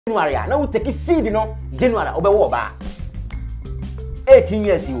January na wo take seed no January obewo ba 18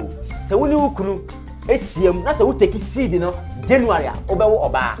 years you so woni wo kunu ehiem na so wo take seed no January obewo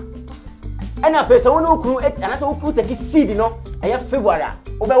oba ana fe so woni wo kunu ana so wo take seed no aya February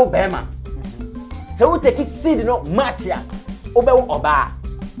obewo bema so wo take seed no March ya obewo oba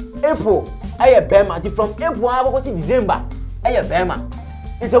April aya bema from April aboko si December aya bema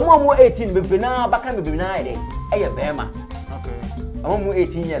into mo 18 be na baka be na ide aya bema okay mo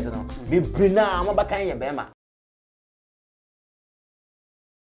 18 years no be na mo baka aya bema.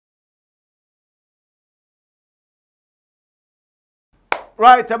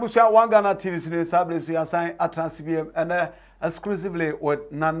 Right, Tabusha One Ghana TV today, Sabre, so you assign at TransCBM and exclusively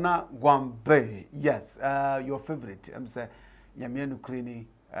with Nana Guambay. Yes, your favorite. I'm saying, Yamianu Krini,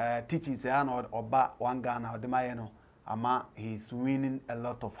 teaching Sayano or Ba One Ghana or the Mayano. Ama, he's winning a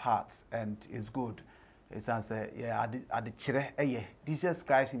lot of hearts and it's good. It's answer, yeah, at the Chire, Jesus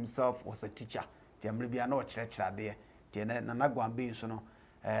Christ himself was a teacher. Jamribia no church there. Nana Guambay, so no.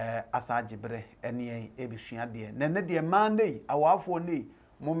 Asa jibre ene ebisua de nene de mande awafo ni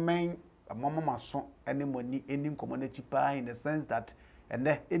momen mama so ene moni enim community pa in the sense that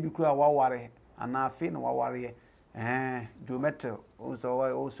ene ebikura waware ana afi na waware geometry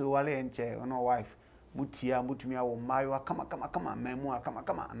also wale enche ono wife mutia mutumi awo mayo kama memu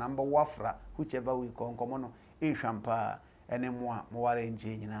kama number wafra whichever we konkomo no ehwampa ene mo a mo ware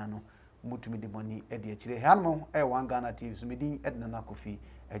enche nyina no mutumi de moni e de akire hanmo One Ghana TV so medin edna na kofi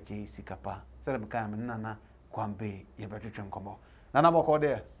eje sikapa selem kan Nana Guambay ye betwetwe nkomo Nana boko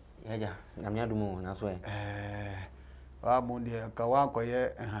de yaja namya dumu na so wa mundi ka wa koye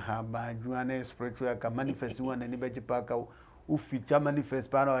ba juane spiritual ka manifest one ni beji pa ka u feature manifest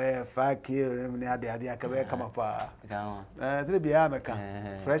pa no 5k ni ade akabe kama pa sele bia meka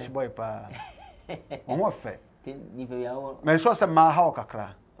fresh boy pa onwo fe ni fe ya wo me so se ma ha o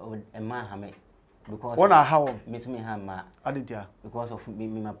kakra ma ha me because ona how me to me ha ma aditia because of me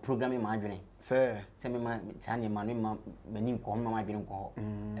my programming ma adwene say me ma tane ma no ma mani nko ma adwene nko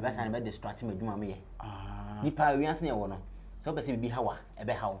e be tane be distract me dwuma me ye nipa wiase ne wo no so be se bi hawa e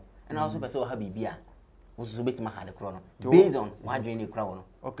be hawo and also be se o ha bibia wo so betima ha de kro no based on ma adwene ne kra wo no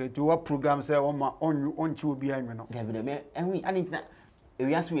okay to what program say o ma onchi obi anwe no de be me enwi anintina e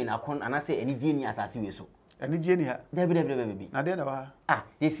wiase we na kon anase enigye ni asase we so enigye ni ha de na de na ba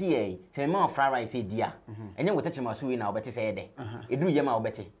they see say ma fried rice say dia enye wo teche ma so we na obete say de eduru ye ma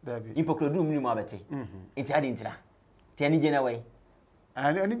obete impokro duru mini ma obete enti ade ntira te enigye na we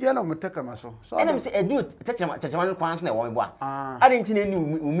enigye na mo tekra so enem say edu teche ma no kwan so na wo me bo ade ntira ni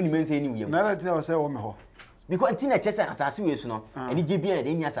mini men say ni wo ye na ntira wo say wo me ho because ntira chese asase we so no enigye bia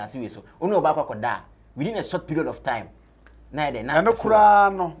de ni asase we so ono oba kwakoda within a short period of time na de na no kura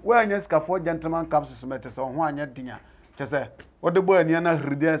no we anya skafo gentleman capsules mete so ho anya dinya chese wo de bo ani na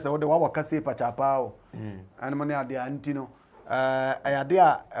hride se wo de wa kase pa chapa o an mo ne ade anti no ayade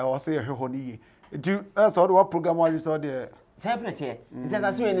a wo se hwe ho ni yi ti so de wa program wa so de separate here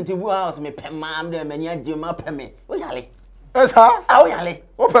nta so we nti bu house me pema am de mani agye ma peme wo yale esa wo yale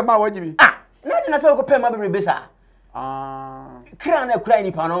wo pema wa gimi na de na so ko pema be besa kra na kra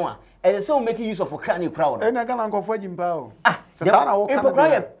ni pa no wa and so making use of kra ni kra wo na gana nkofo agimpa o se sana wo kana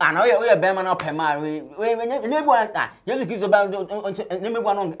na na we be ma na pema we ne bu yesu kizo ba ne me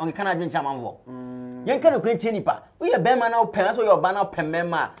bu no on kana dwen chama mvo yen kana kra tie ni pa we be ma na pema so we oba na pema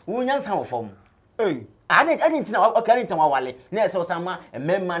ma wo nyansa wo fom ade ntina o kare ntina wale na se o sama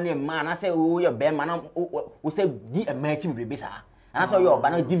emema ne ma na se wo ye be ma na wo se di emachi bebesa ana so ye oba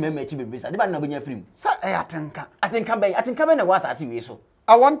na di emachi bebesa de ba na benya film sa atenka be na wasa asi we so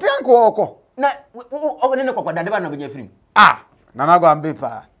I want to go. Na o ne kokko da de ba na benya film Nana Guambay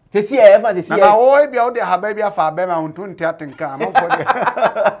pa te si e fa se si na o bia o de ha ba bia fa ba ma huntu nti atenka amafo de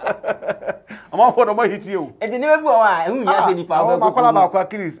amafo do ma hiti o e de ne bu o a hu ya se ni pa ba makola ba kwa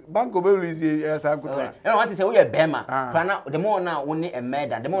Chris banko be release esa kutra e want to say we ye bema kwa na the more na wo ne e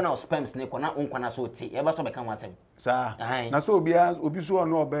murder the more na spams ne kona unkwana so ti e ba so be kan wasem sa na so obi so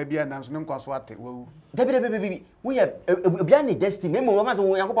no oba bia na so ne nkwa so ate wawu David, we have a destiny. Name of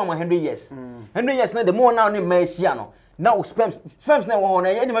we are 100 years. 100 years now, the more now, Messiano. Now, spams now on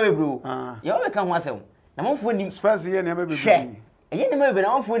any maybe blue. You ever come once. I'm on for him. Spurs here never be. And you never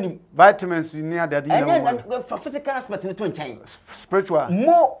on for him. Vitamins near that. And for physical aspect in the chain. Spiritual.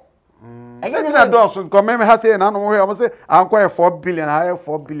 More. And you know, so come has say, and I'm going to say, I'm quite 4 billion, I have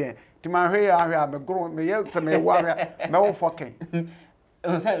 4 billion. To my hair, I'm a grown me to me, no fucking.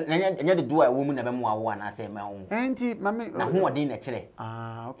 Anya de do a woman na be mo awo na say ma wo enti mami na ho odin na kire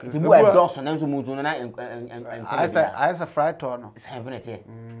okay ti bu a dose na so mu zo na I say fried torn no say benete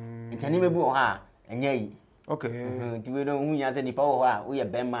enti ani me bu o ha anya yi Okay. Do we know who has any power? We are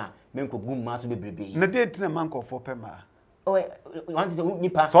Bema, Menko Boom, Master Baby. Na date na manko for pema. Oh, once the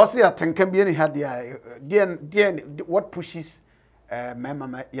Nipa. So see I think can be any had the what pushes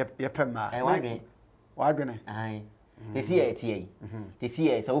mema ye pema. Why gonna? Aye. They see a TA. They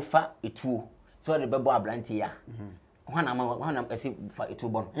see a so far a two. So the Babo Blantia. One am a for a two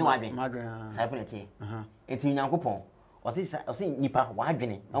bone. You want me? Cypernity. It's in Yankopon. Or see Nipa, why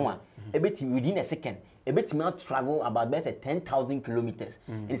grinning? No one. A bit within a second. A bit not travel about better 10,000 kilometers.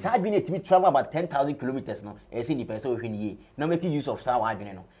 It's hard been to travel about 10,000 kilometers now. A city person in ye. No making use of sour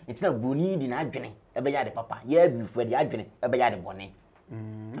agony. It's not bony in agony. A bayard papa. Yeah, before the agony. A bayard bonnet.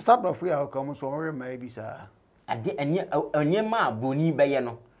 Stop of free outcome so maybe, sir. And ye ma bony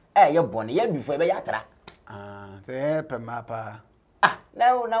bayano. Your bonnet. Yeah, before bayatra. Say pemapa.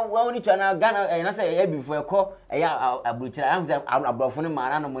 Now, only to now Ghana and I say before a call a butcher. I'm a broken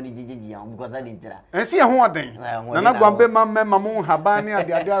man and money because I didn't tell. And see a one thing. Nana Guambay, Mamma, Habania,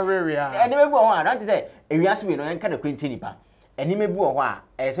 the other area. And never one, I say, if you ask me, no kind of clean nipa. And he may be a while,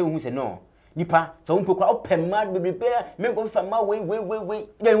 as who say no. Nipa, so who put up pen mad will repair, make go from my way.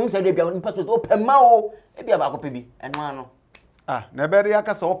 Then who said they be on purpose open mouth, maybe about baby, and one. Never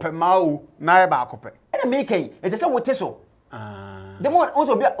yaka open mouth, nigh back up. And making it is a what so. The one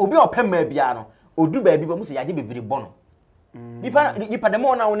also be a pen piano, or do baby, but say I did be very bono. Nipa the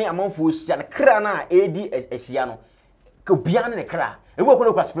more now only among fools, and crana, AD as Siano. Go beyond the cra. A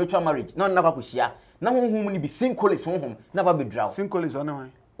work on spiritual marriage, not never push ya. No one who be single is from home, never be drowned. Single is on the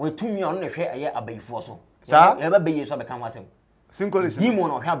way. Or 2 million on a share a year a bay for so. Never be you so become was him. Single is demon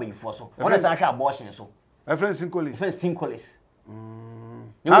or have bay for so. Honest, I shall abortion so. A friend single is. Friend single is.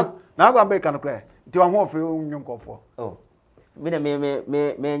 Now I'm baking a play. Do I want for young for? Oh. My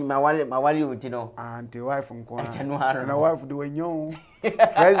wife, you know, and the wife from Kwan, and a wife doing young.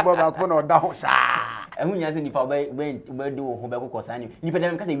 Facebook, I put no down, sir. And when you say if I went to do Hobaco Cosani, you put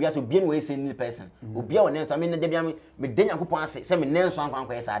them because we are so being wasting the person. Who be on names, I mean, the Debian, with Daniel Coupon, some names on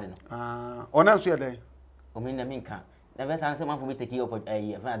Conquest, I don't know. On else, your day. I mean, the Minka. Never sounds someone for me to keep up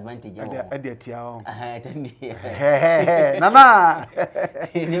a advantage. I did, yeah. Hey, Nana.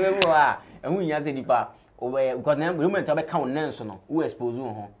 Never, and when you say the because now women to account Nelson who expose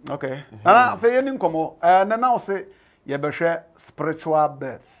you. Okay. Nana, for any como, and now say, you be share spiritual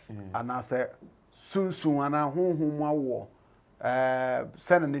birth, and I say, soon, and I whom war,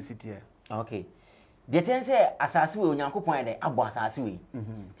 send the city. Okay. The ten say, Assassin will Yanko point the Abba Assassin.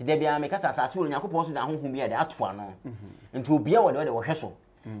 Today be I make us Assassin will Yanko post down whom we are the Atuano, and to be aware the Washesho.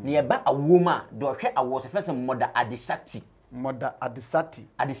 Near back a woman, do I was a first mother at the Shakti. Mother at the Sati.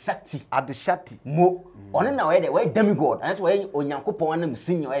 At the Shakti. At the Shati. Mo. On now, where demigod, and that's why on Yanko point them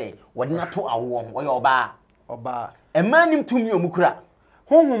senior, what not to our warm, or your bar. Or bar. A man named Tumio Mukra.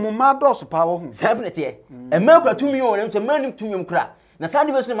 Home, my doors power. Definitely. A Merkra Tumio and a man named Tumio Mukra. Now,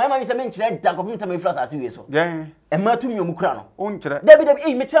 Sandy was my mammy, mentioned that Duck of Mintam Flat as you so. Yeah. A Mertumio Mukrano.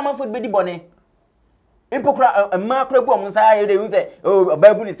 David, me chairman for Betty Bonnet. Impocra, a macro bomb, say, they would say, oh, a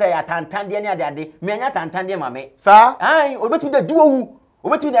baboon say, I can't tandia daddy, me not tandia, mammy. Sir, I, or bet with the duo,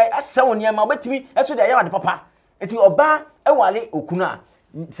 or bet with the someone near my bet me, as to the yard papa. And to oba, a wally, okuna.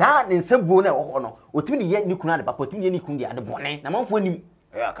 Sir, in some bone or honor, or to me yet Nukuna, but put me any kundia and the bonnet. Now, for him.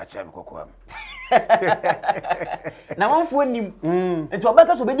 I catch him, Cocoam. Now, I'm for him. And to a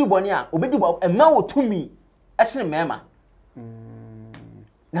backer to be bonia, obey a mouth to me, as a mamma.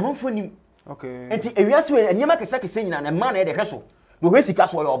 Now, I'm for him. Okay. And if you ask me, and you make a second saying, and a man at the vessel, the risk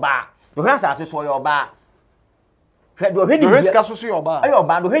castle your bar, the rest as your bar. The risk castle your bar, your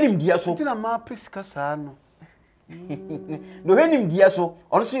bar, the him dear so. Ma piscasano. The him dear so,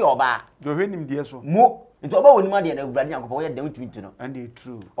 also your bar, the him dear so. More. It's about money and a brand young boy, don't mean to know. And it's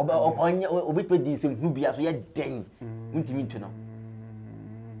true. Upon your witness who be as yet dang, don't mean to know.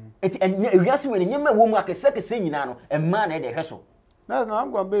 And you ask me, when you woman like a second saying, a man at the vessel. That's not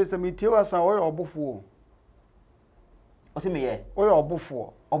I'm going to be some materials or before. What's me, eh? Or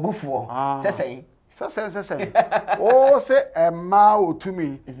before. Or before. Say, oh, say a mouth to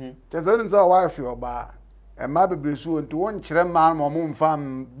me. Just only a wife your bar. And my baby soon to one children man or moon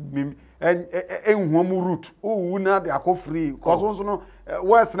farm and one root. Oh, not the alcohol free. Cause also no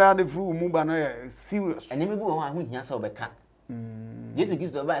what's now the fruit move and serious. And maybe one who has over cat. This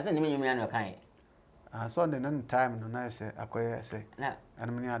gives the advice and you may know kind. I saw the none time no I say acquire say.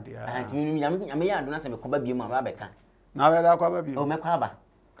 And many idea. And I may do not say a be my rabbit. Now I will be. Oh, my crabber.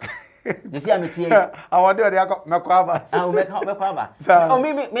 You see, I'm here. I want to do the Macaba. I will make out Macaba. Oh,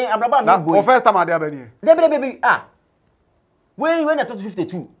 me, I'm about my first time I ever knew. Baby, where you went at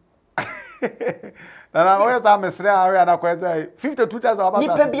 52. And I always am a slave. I 52,000 about. You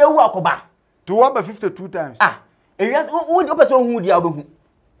can be a walk back. To over 52 times. Ah, ewiase wo de person hu dia obehu.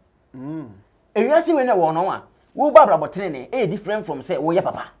 Ewiase we na wo no a. Wo ba abrabotene ne e different from say wo ye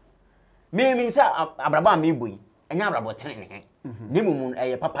papa. Me say abraba me boy. Enya abrabotene ne. Ne mumun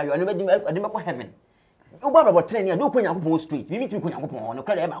eye papa yo ne be de ko heaven. Wo ba abrabotene ne do ko Nyankopon street. Me meet me ko Nyankopon no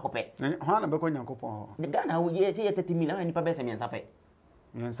kra e ba ko pe. Ho na be ko Nyankopon ho. The Ghana wo ye 30 million ni pa be se me nsa pe.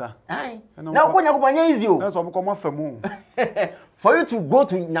 Yensa. Aye. Na ko Nyankopon nya easy o. Na so mo ko mo famu. For you to go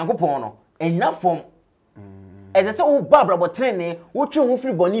to Nyankopon no, enough form. As I say, oh, Barbara, training, what you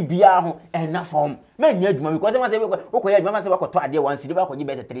free bonny bia enough form. Man, you because I want to say, okay, I must work to idea once, you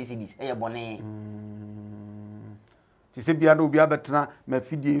better 3 cities, eh, bonnet. Ti se bia no bia betena ma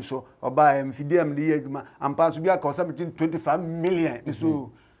fidie so oba em fidie am de adwuma ampa so bia ka so between 25 million so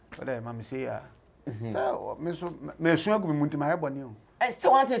what I mam say ah so me so me so agu me muntima he bone o eh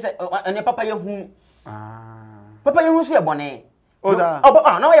so one thing say and papa ye hu papa ye hu so ye bone o da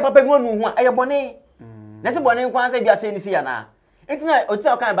na ye papa bi hu hu e ye bone na se bone nkwan say bia say ni si ya na entina o ti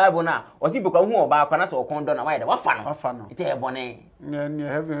o kan Bible na o ti be kwa hu oba kwa na se o kon do na wa ye da wa fa no ite ye bone ne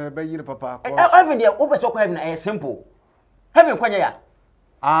heaven be yire papa ko heaven there o be so kwa heaven na simple heaven kwanya ya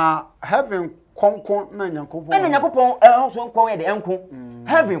heaven konkon na Nyankopon na Nyankopon so nkon ye de enko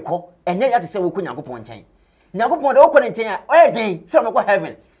heaven ko enye ya te se wo ko Nyankopon nchen Nyankopon de wo ko nchen ya o ye den se me ko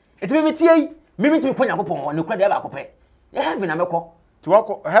heaven eti me tie mi mi ko Nyankopon ne kura de ba ko pe heaven na me ko ti wo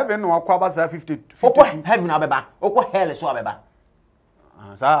ko heaven no akwa ba sa 50 ko heaven na beba o ko hell so beba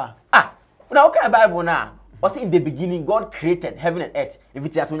sa na okay Bible na o say in the beginning God created heaven and earth if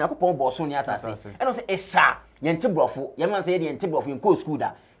it is Nyankopon bo so ni asase and o say esha yente brofo ye man say ye yente brofo in co school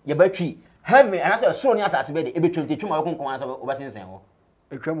da ye batwi heaven and say so ni asase be de e betwem te twuma ko kon ansa obasensen ho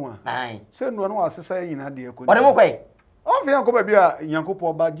etwam a ai se no no asesa nyina de ko o de mo kwai o fi yanko ba bia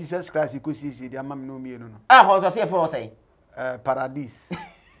Nyankopon ba Jesus Christ ko sisi de amam no mienu no ho so say for say paradise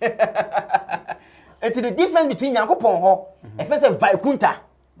it's the difference between Nyankopon ho e fe say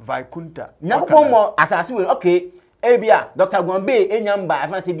Vaikunta Nyankopon mo asase we okay e bia Dr. Guambay enyamba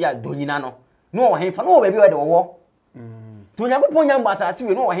afa say bia donyina no wo henfa no wo ba bi we de wo to Nyankopon nyamba asase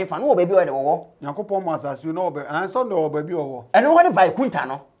we no wo henfa no wo ba bi we de wo Nyankopon mo asase we no wo ba an so de wo ba bi wo eno ho de Vaikunta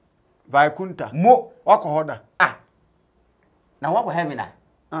no Vaikunta mo wako hoda na wako heaven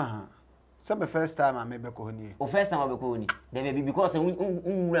so the first time I maybe ko ni o first time I be ko ni there be because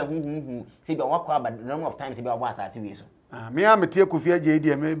unwura hu say be wako about the number of times be wako asase we so me am tie Kofi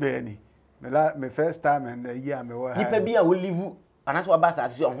Agye me be ni me first time and the year me wo ha nipa bia wo live anaso wa ba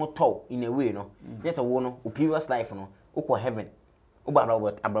asase on ho tow in a way no yes wo no o previous life no o ko heaven o ba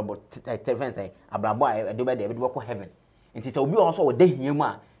abrabo telephone say abrabo a do be there be ko heaven nti say obi o so wo da hiam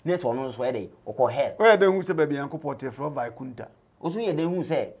a na so no so e dey o ko hell o ya da hu se ba bia Nyankopon te from Vaikunta o so ye da hu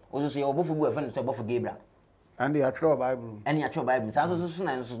se o so ye obofo bu e fe no se obofo Gabriel and the actual Bible and the actual Bible so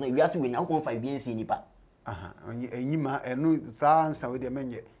na so wi ase we Nyankopon fa bi ensi nipa enyima enu sa ansa we de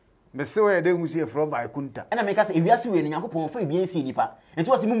menye me se we de hu se from Vaikunta and make us wi ase we Nyankopon fa bi ensi nipa enti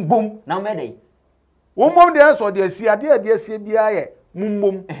wo se mumbom na me dey wo mom de so de asi ade asi bia ye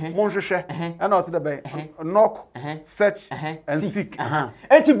mumbom mo nhwehwe and o se de be knock search and seek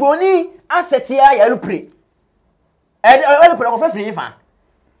enti boni aseti ya lupre e lupre ko fa firi fa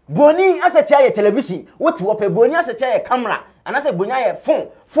boni aseti ya television woti wo pe boni aseti ya camera anase bonya ye phone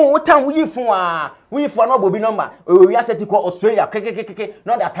wotan wuyi phone no bobi number owi aseti ko Australia kekekeke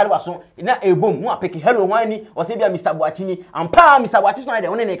no da tare waso na ebom mu apeki hello wani o se bia Mr. Boachini ampa Mr. Boachini so na de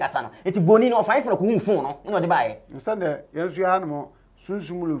woni ne kasa no eti boni no fine phone ko hu phone no de ba ye nsa de yensu ya no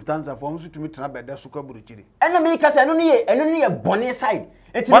sunsumu Lufthansa form su tumi tena beda su kwa buruchiri ena me kasa eno ne ye boni side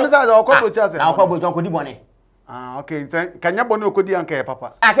eti boni side o ko buruchiri ase na ko buruchiri ko di boni okay kanya boni okodi anka ye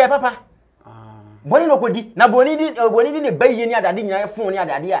papa aka papa boni no kodi na boni di ne bayi ni adade nyina phone ni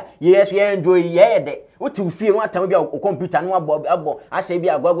adade a yes ye enjoy ye de uti ufie no atam bia o computer no abo ahye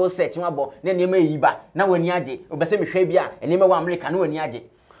bia Google search no abo na ne ma yiba na wani age obese me hwe bia ene ma wa America na wani age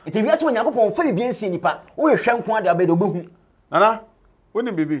eti wiase Nyankopon fa bi ensi nipa wo hwe nko ade abedo obehu nana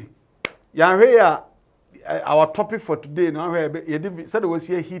woni bibi ya hwe ya our topic for today no hwe ye de said we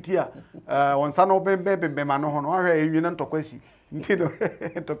see heat here on sa no bembe ma no ho no hwe enwi na ntokwasi ntino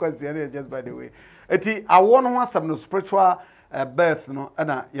ntokwasi ene just by the way eti awo no ho asam no spiritual birth no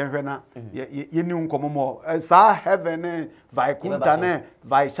na ye hwe na ye ni nkomomo sa heaven Vaikunta ne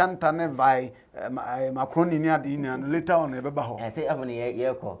Vaishanta ne vai makroni ni adi ni later on e beba ho say heaven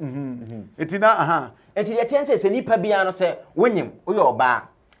ye ko eti na eti ye tiense se nipa bia no se wonyim wo ye oba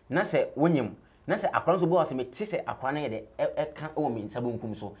na se wonyim na se akran so bo se me ti se akran ye de ka o mi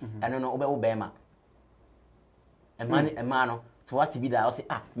nsabunkum so eno no wo be ma ema no so what be that o se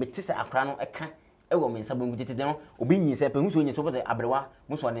me ti se akran no ka wo me nsa bongu tete no obi nyin se pe hu so nyin so bote abrewa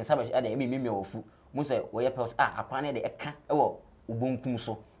mu so ne nsa ba e me ofu mu se wo ye pe akwa ne de eka e wo obonkum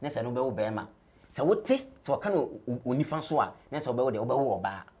so ne se no be wo be ma se wo te se wo ka no onifa so a ne se wo be wo de wo be wo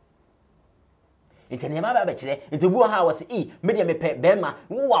ba intene ma ba kire intebu ha wo se me de me pe be ma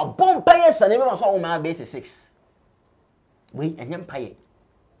wo wa bompa ye sane me ma so wo ma be 6 we enyem paye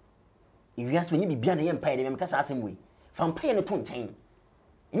iwiase nyi bibia na ye mpaye de me ka sa asem we fa mpaye no to nchen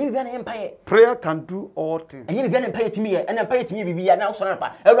nyi bibia na ye mpaye prayer can do all things nyi bibia na mpaye timi ye na mpaye timi bibia na so na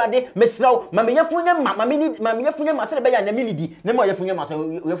pa awurade mesraw ma me yefunya ma me yefunya ma se be ya na me nidi na me yefunya ma so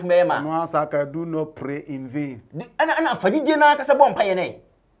yefunya ye ma no asa ka do not pray in vain ana fagide na ka se bo mpaye ne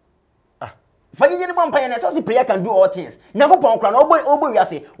fagide ne bo mpaye ne so prayer can do all things nyakopon kra na obo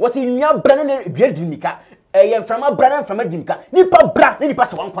wiase wo se nua bra na dua dinika ye mframa bra na mframa dinika nipa bra na nipa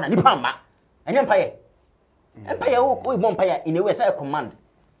se wankona nipa ma enye mpaye empire wo bo mpaye in a way say command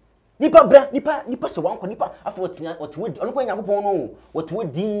nipa bra nipa se wanko nipa afọ otinya otwe ono kwa nyakopon no otwe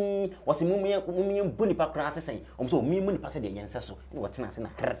din wose mumye bu nipa kra asesen omso mu nipa se de yense so ni wotena se na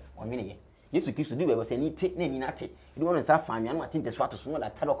her onwene ye Yesu Kristo di we se ni te na ni na te di wono nsa fa anwa no atinte so atoso no la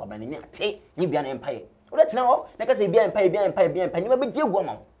talo kwa bani ni ate ni bia na empire wo de tena ho na ka se bia empire ni ba be die guo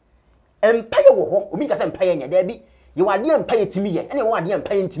ma empire wo ho obi ka se empire nya da bi ye wade empire timi ye ene wo wade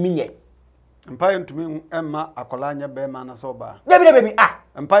empire timi ye empire ntumi emma akola nya be ma na so ba debi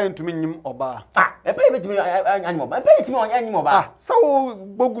empire ntumi nyim oba empire betimi anyim oba empire timi anyim oba sa wo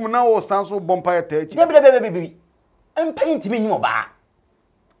bogum na wo sanso bompa ta echi debi empire ntimi nyim oba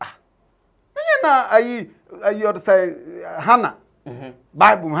na ayi or say Hannah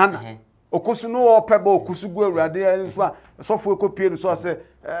Bible Hannah okusu no opeba okusu gu awurade nso a sofo ekopie no so say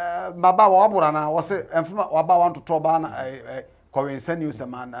baba wa obura na wo say emfama waba want to toba na kowensa news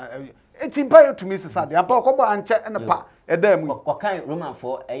man eti mpa to me sisa de ampa okobo anche ne pa edamu kokan Roman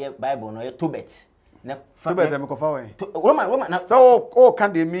for Bible no Tobet na Tobet me kofa we Roman na so o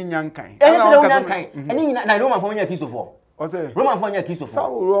kan de mi nyankan eni na Roman for nya Christopher o say Roman for nya Christopher so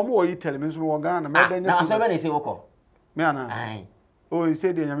o mo yi tell me so wo Ghana me da nya na so be na say woko me ana ai o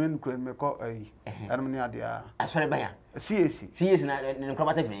say de nyame nkura me ko ai anum ne ade a asore ban ya CAC na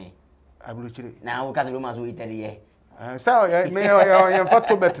nkrobata fe abuluchire na wo ka Roman so yi tell ye so me you for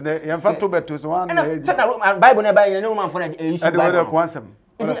Tobet ne you for Tobet so one Bible na ban Roman for na issue Bible ko ansem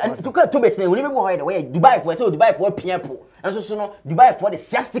to ka Tobet ne woni me bo hoye we Dubai for so Dubai for piapo enso so no Dubai for the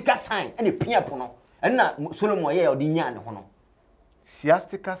swastika sign and the piapo no and na Solomon ye odi nya ne ho no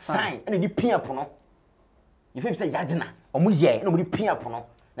swastika sign and the piapo no you feel say yagina omu ye na omu piapo no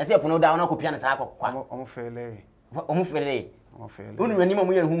na say pono da na ko pia na sa akwa omu fele unu wani ma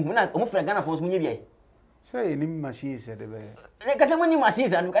mu ye hu na omu fele Ghana for so mu ye bi say ni machine say de be ka say mu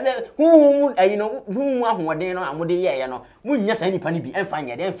machine anu ka say hu ayi no hu ahoden no amode ye no mu nya sa nipa ni bi emfa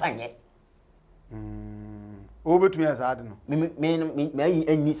nye o betumi as ade no me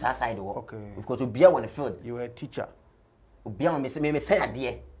anyi sa side wo okay because obia won the field you were a teacher obia me say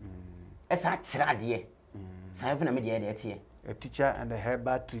ade esa kira ade sai fa na me de tie a teacher and a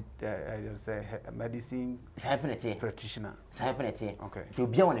herbal say medicine practitioner sai fa na tie okay to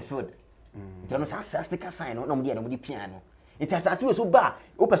obia won the field they no sa sticker sign no mo de no mo di piano it has as we so ba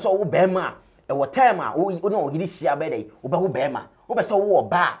o person wo be ma e wo time a wo no yiri hia be dey wo be wo be ma wo person wo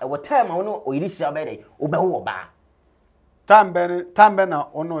ba e wo time a wo no yiri hia be dey wo be wo ba tambe na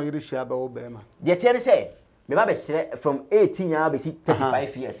ono yiri hia be wo be ma de tie ne say me ba be shire from 18 years be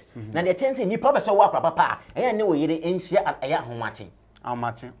 35 years na de tie say ni person wo akwa papa e ne wo yiri enhia e ahomache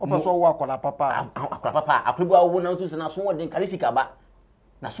o person wo akwa papa akrebu a wo na to se na so wo den kalishika ba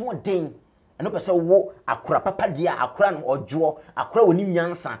na so wo den eno pese wo akura papa dia akura no ojo akura woni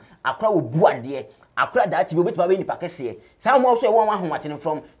nyansa akura wo buade akura da ati bi obetima be nipa kese sa mo so e won ahomache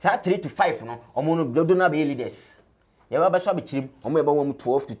from sa 3 to 5 no omo no blodo na be leaders ye ba so be chirim omo e ba wo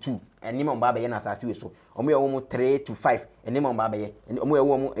 12 to 2 eni mo ba be ye na asase we so omo e wo 3 to 5 eni mo ba be ye omo e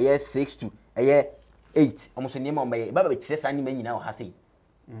wo 6 to 8 omo so ni mo ba ye ba be chire sa ni ma nyina wo ha sei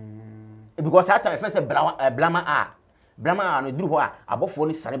because that time first Brahma no duru ho a abofo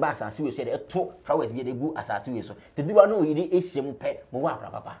ni sare ba asase we so de eto flowers bi de gu asase we so te duru no yiri ehiem pe mo wa akra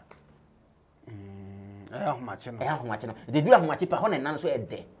papa ahomache no de duru ahomache pa ho na nan so e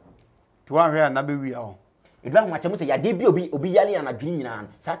de to wa hwe na be wi a ho duru ahomache mo se ya de bi obi yale ya na dwiri nyina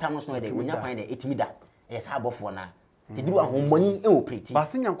sa tam no so de wonya kwan de etimi da e sa abofo na te duru ahomoni e operate ba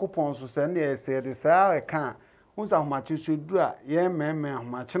se nyankopon so se ne se de sa e kan unsa ahomache so duru a ye meme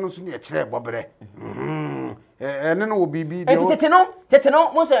ahomache no so ne e kire bobre ene no bibi de tete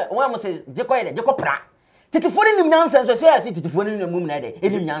no mo se jeko pra tete foni nim nyansa so ya si tete foni nim mum na de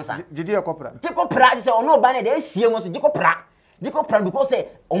enim nyansa jidi e kopra jeko pra se ono ba na de ehie mo so jeko pra Jiko plan because say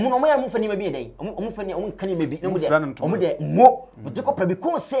omo ya mo fani ma bi den omo fani omo kan ma bi no de omo de mo jiko plan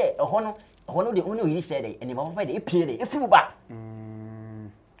because say ho no de omo yi say dey eni ba fa de epie dey efimu ba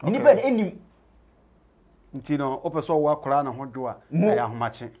ni ba de enim nti no opeso wo akora na hodwo a ya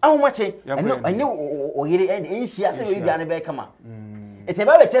ahomache ene o yire enhia say we bia ne be kama ete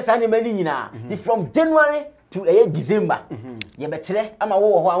ba be che sa ne mani nyina from January to December ye be kire ama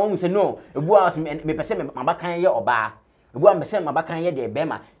wo ho awon say no ebu a me pese me mabakan ye oba ebu a me se mabakan ye de be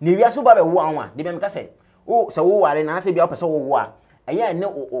ma na wi aso ba be wo anwa de be me ka say o se wo ware na se bia pese wo wo a eye ne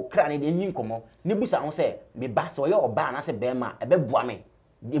o kra ne de nyin komo ne busa ho say me ba so ye oba na se be ma e be bua me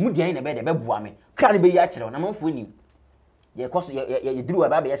emu dian na be de be bua me kra ne be ya kire na manfo nim ye koso ye duru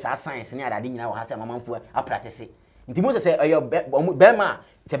ba be ye sa science ne adade nyina wo ha se manfo a practice nti mo se ayo be ma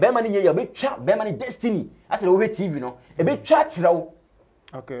se be ma ne ye be twa be ma ne destiny ase wo TV no e be twa kire wo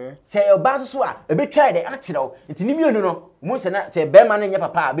okay se yo ba so a e be twa de a kire wo nti ni mienu no mo se na se be ma ne nya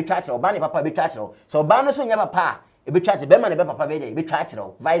papa be twa kire wo ba ne papa be twa kire wo so ba no so nya papa e be twa se be ma ne be papa be de be twa kire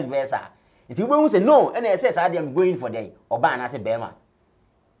wo vice versa nti wo say no and say I am going for day oba na say be ma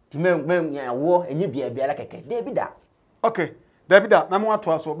ti mem ya wo enye bia la keke de bi da okay de bi da na mo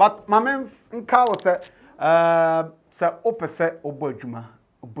ato aso but ma men nka wo se opese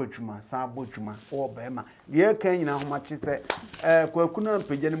obadwuma sa abodwuma wo be ma ye kan nyina homache se kwakuna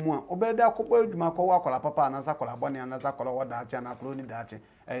mpagya ne mu a obeda akọba adwuma akọ wakola papa na sa kola bone na sa kola woda ache na kro ni da ache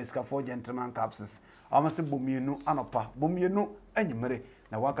iska for gentleman capsules amase bomienu anopa bomienu anyimere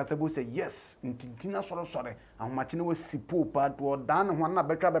na wakata bo say yes ntintina soro ahomache ne wasipo pa do dan ho na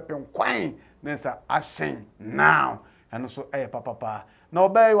betwa bepen kwan na sa ashen now eno so papa na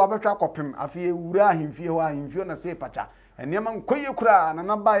obey wabetwa kopem afie wura ahemfie ho ahemfie na se pacha eniema nkoye kura na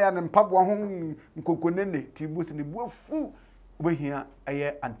naba ya ne mpabo ho nkokonene tibus ne buafu obehia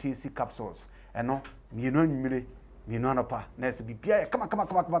antisi capsules eno mienu anwumire mienu anopa na se bibia ya kama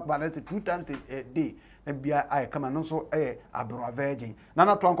na se 2 times a day na bia kama no so abro virgin na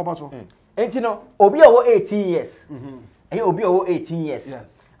na to ankopa so enti no obi owo 18 years obi owo 18 years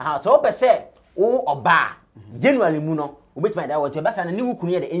so opese wo oba January mu no obetima da wo to basa na ni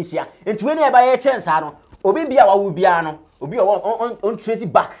wukunu ye de enhia enti we na e ba ye chensa no obi bia wa wo bia no obi on trace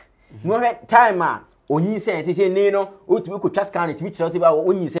back no time a onyi say ne no otumi ko twa scan it mi kire ba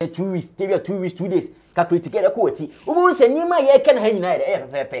onyi say 2 weeks 2 days calculate get ko oti obi say ni ma ye ka na hanyina e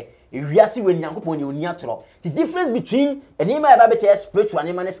pepepe ewiase we nyankopon ne oni atoro the difference between eni ma ba be che spiritual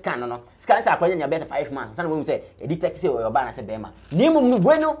ni ma ne scan no scan say akwanya nya be 5 months sana we say e detect say we oba na say bema ni mu mu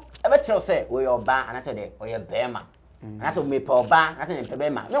bueno e be kire say we oba ana say de we bema ana say me pe oba ana say me pe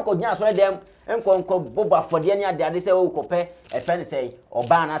bema me ko gina so dem enko bobo afode ni ade say we ko pe e friend say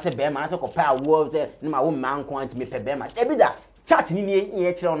oba ana say bema ana say ko pe awo say ni ma wo man ko anti me pe bema e bi da chat ni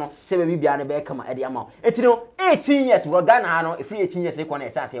ye kire no say be bibia ne be kama e de ama enti no 18 years we Ghana no if 18 years e ko na e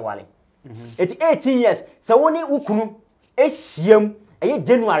say wale enti 18 years say woni ukunu ehiem eye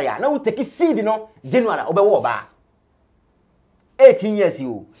January na wo take seed no January obewo oba 18 years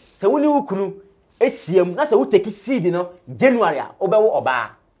you say woni ukunu ehiem na say wo take seed no January obewo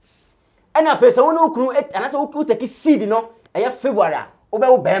oba ena fe say woni ukunu na say wo take seed no eye February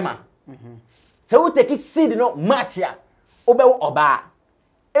obewo bema say wo take seed no March ya obewo oba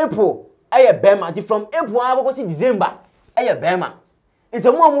April eye bema from April akoko si December eye bema enti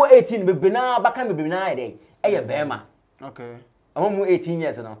mo 18 bebina baka bebina eye eye bema okay amu 18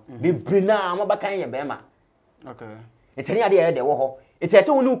 years no bebina am baka eye bema okay enti ni ade ye de wo ho enti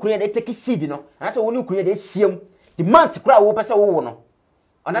ese woni ukunu de take seed no na se woni ukunu de siem the month kra wo pese wo no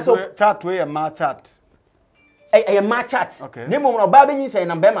ona se chart we ma chart ma chart okay. Ne mo no ba be yin say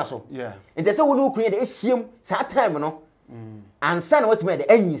na bema so yeah enti se woni ukunu de siem sa time no ansa na wotime de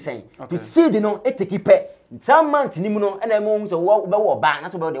anyi sen to seed no eteki pe some month ni mu no na mo so wo be wo ba na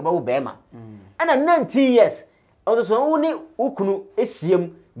so be wo be ma na 19 years also so woni ukunu esiem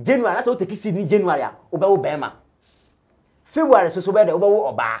January na so take seed ni January a wo be wo be ma February so be de wo be wo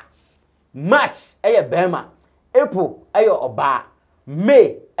oba March eye be ma April eye oba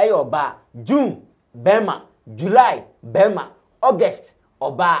May eye oba June be ma July be ma August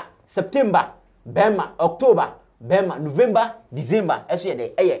oba September be ma October Bema November December eso ye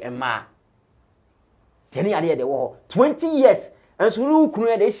de eye ema teni ade ye de wo 20 years enso nu kunu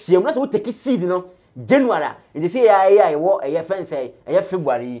ye de hiem na so take seed no January e say ya wo eye fence eye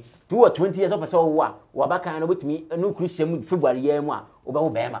February to 20 years of so wo a wo baka no betumi nu kunu hiem February ye mu a wo be wo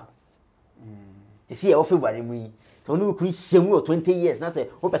bema e say wo February mu yi so nu kunu hiem wo 20 years na say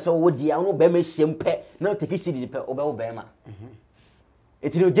wo pese wo dia wo bema hiem pe na take seed pe wo be wo bema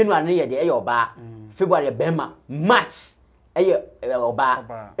etino January ye de eye oba February bema March eye oba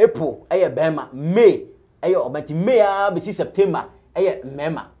April eye bema May ɛyɛ ɔba nti May a besi September ɛyɛ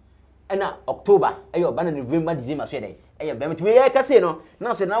mɛma ɛna October ɛyɛ ɔba na November December so yɛ ɛyɛ bɛma nti we yɛ kase no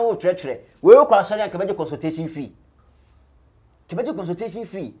na so na wo trɛtrɛ we ko asɔre an kabeje consultation fee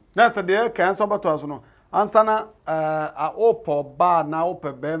na sɛ de kan so bato aso no ansa na a opo ba na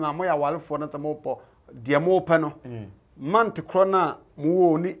opo bɛma mo ya walefo na tamo opo de mo opo no month kro na mo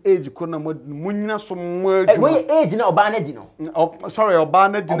wo ni age kro na mo nyina so mo adwuma we age na ɔba na di no sorry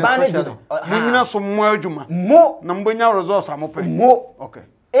ɔba na di na special mo nyina so mo adwuma mo na mbonya results amope mo okay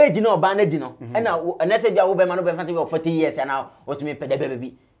age na ɔba na di no ɛna se bia wo bɛma no bɛfa se 40 years ana o se me pede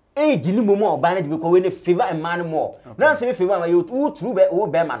bɛbi age ni mo ɔba na di because we ne favor a man more na se me favor ma you true be wo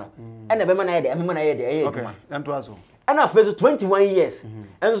bɛma no ɛna bɛma na yɛ de ɛma na yɛ de ɛyɛ okay ɛnto aso ɛna after 21 years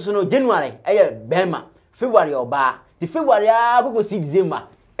ɛnso so no January ɛyɛ bɛma February ɔba the February a go see December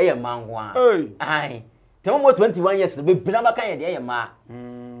ɛyɛ manwa ai temo mo 21 years be bina ba kan yɛ de ɛyɛ ma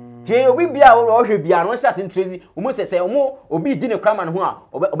tie obi bia wo hwɛ bia no hyase ntrezi o mo sɛ o obi di ne krama no ho a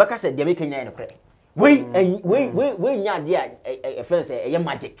obɛka sɛ de me kanya ne korɛ we nya de a friend sɛ ɛyɛ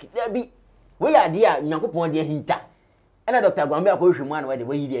magic bi we ya de a nyankopɔn de ahinta ɛna Dr. Guambay akɔ hwɛ mu an we de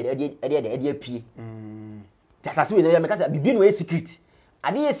we yi de apie tasase we na me ka sɛ bibi no ɛ secret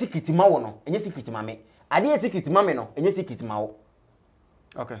ade ɛ secret ma wo no ɛnyɛ secret ma me ade ɛ secret ma me no ɛnyɛ secret ma wo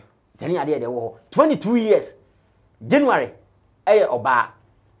okay tani ade de wo 22 years January ɛyɛ ɔba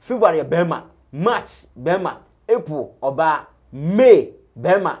February bɛma March bɛma April ɔba May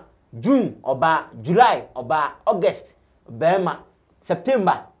bɛma June ɔba July ɔba August bɛma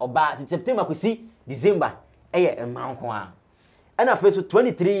September ɔba September ko si December ɛyɛ ɛmanko a ɛna fe so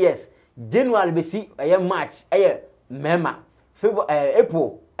 23 years January be si ɛyɛ March ɛyɛ mɛma February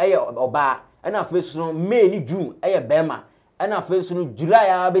April ɛyɛ ɔba ɛna fe so May ni June ɛyɛ bɛma ɛna fe so July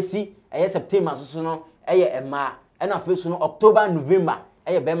a be si ɛyɛ September so no ɛyɛ ɛma ɛna fe so October November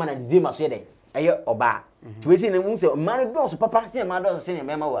ɛyɛ bɛma na December so yɛ de ɛyɛ ɔba to see na mu sɛ man do so papa tie man do so ne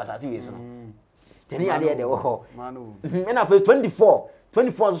bɛma wo asase we so no tani ade de wo ho ɛna fe 24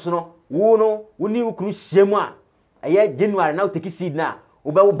 so no wo no woni wo kunu hyemu a ɛyɛ January na wo take seed na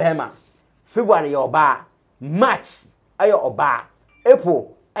wo bɛ wo bɛma February yɛ ɔba March ɛyɛ ɔba April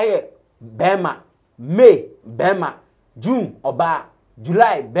ɛyɛ bɛma May bɛma June ɔba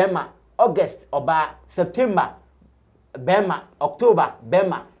July bɛma August ɔba September bɛma October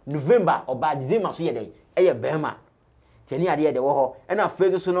bɛma November ɔba December so yɛ de ɛyɛ bɛma tani ade de wo ho ɛna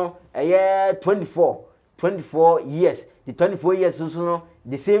fe so no ɛyɛ 24 years the 24 years so no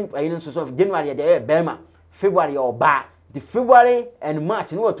the same so of January de ɛyɛ bɛma February ɔba the February and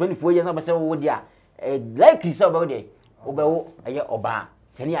March no 24 years na bɛ sɛ wo dia likely so about there wo bɛ wo ɛyɛ ɔba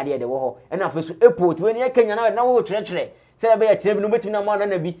tani ade de wo ho ɛna fe so April to any Kenya na wo trɛtrɛ sɛ bɛ yɛ trɛ bi no betumi na ma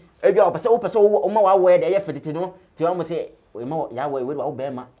na bi ebia wo pɛ sɛ wo ma wa wo de ɛyɛ fetete no ti wa mo sɛ we ma ya wo wo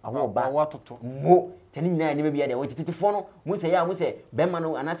bɛma awo ɔba wa toto mo tani nyina ne bia de wo titifo no mo sɛ ya mo sɛ bɛma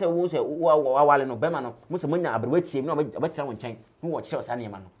no anase wo sɛ wo awale no bɛma no mo sɛ mo nya abrewa tie no obɛtira wo nkyɛn mo wo kyerɛ sa ne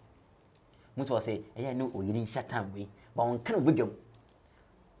ma no mo sɛ sɛ ɛyɛ no oyiri nhyatan we ba won kan obedwam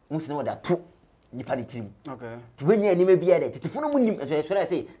mo sɛ no da to nipa ne tirim okay ti we nya ne bia de titifo no mo nim ɛsɛ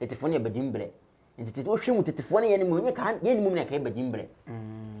sɛ titifo no yɛ badimbrɛ nti wo hwɛ mu titifo no yɛ ne mo nya kan yɛ ne mo na kai badimbrɛ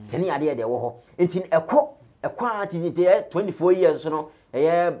tani ade de wo ho nti ɛkɔ a ti 24 years so no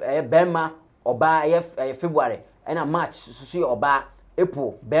ɛyɛ bɛma ɔba ɛyɛ February ɛna March so yɛ ɔba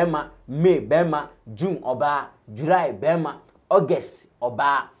April bɛma May bɛma June ɔba July bɛma August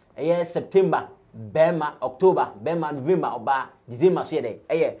ɔba ɛyɛ September bɛma October bɛma November ɔba December so yɛ de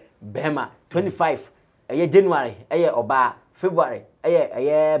ɛyɛ bɛma 25 ɛyɛ January ɛyɛ ɔba February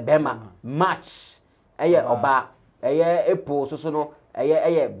ɛyɛ bɛma March ɛyɛ ɔba ɛyɛ April so no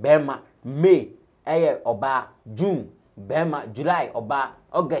ɛyɛ bɛma May ɛyɛ ɔba June bɛma July ɔba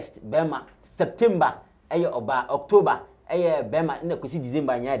August bɛma September ɛyɛ ɔba October ɛyɛ bɛma na kosi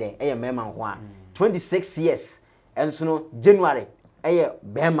December nya de ɛyɛ mɛma nko a 26 years ɛnso no January ɛyɛ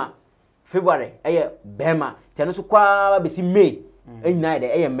bɛma February ɛyɛ bɛma tɛno so kwa be si May ɛnyina de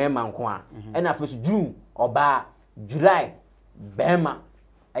ɛyɛ mɛma nko a ɛna afo so June ɔba July bɛma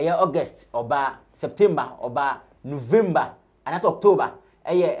ɛyɛ August ɔba September ɔba November anase October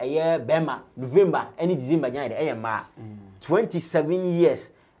ɛyɛ bɛma November ɛni December nya de ɛyɛ ma 27 years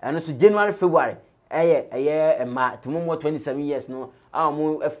ɛno so January February ɛyɛ ma tumo 27 years no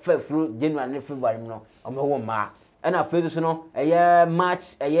mo ɛfɛfuru January and February no wo ma ɛna afezo so no ɛyɛ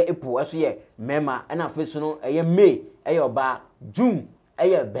March ɛyɛ April ɛso yɛ mɛma ɛna afezo no ɛyɛ May ɛyɛ ɔba June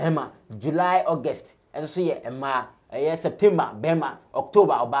ɛyɛ bɛma July August ɛso so yɛ ma ɛyɛ September bɛma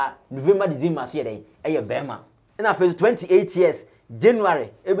October ɔba November December so yɛ de ɛyɛ bɛma ɛna afezo 28 years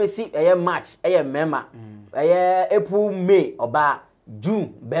January ebesi ɛyɛ March ɛyɛ mɛma ɛyɛ April May ɔba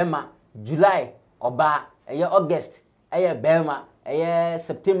June bɛma July oba eye August eye bema eye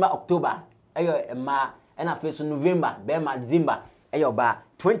September October eye ma na fe so November bema December eye oba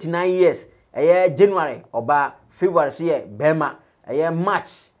 29 years eye January oba February so ye bema eye March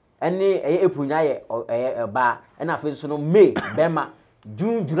ene eye April nya ye oba na fe so no May bema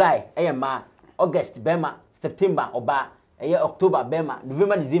June July eye ma August bema September oba eye October bema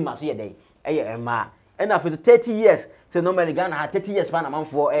November December so ye dey eye ma na fe 30 years so normally Ghana ha 30 years pa na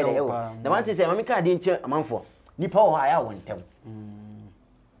manfo eye the one thing say mama ka dey nche manfo nipa ho ha ya wontem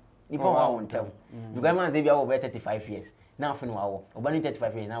nipa ho ha wontem you guys man say bia wo 35 years now for no awo oba ni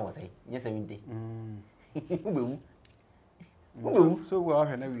 35 years now was say nye 70 ubewu so we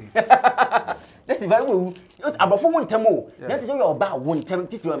are na we 35 ubewu abafo wontem o na te say you oba wontem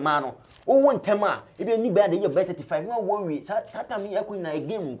titiro ma no o wontem a e bi ni bia dey you 35 no wo wi tata mi yakun na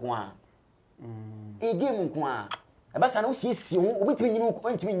game nko a e game nko a aba sa no siesie ho obetimi nyini ko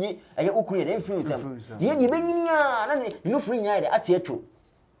ntimi nyi eye okunu de mfiri nsam ye de benyini a na ne no firi nya de ate atwo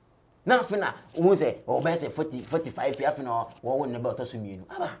na afina wo se o be se 45 afina wo won ne ba to so mienu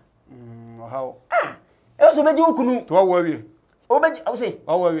aba how e so beji okunu to wo wie o beji o se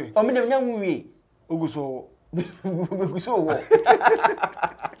wo wie o me dem nya nwie oguso wo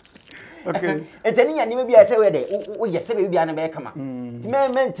okay etani ya nime bia se we de wo ye se bia na be kama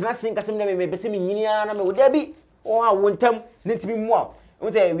me ntina sin kasem na me be se me nyini a na me wo da bi o a wontam nentimi mu a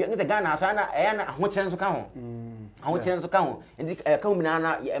wonte Ghana so na eya na ahokyere nso ka ho ahokyere nso ka ho ndi ka mu na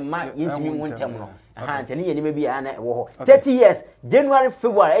ma yentimi wontam no aha ntani ye nime bia na wo ho 30 years January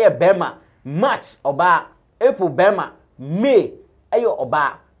February eya bema March oba April bema May eya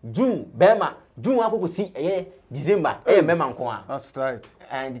oba June bema June akokosi eya December eya bema nko a that's right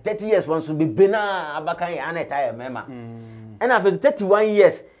and the 30 years one so be bena abakan ya na ta mema and after 31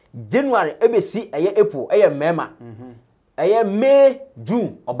 years January ebesi eye April eye mema eye May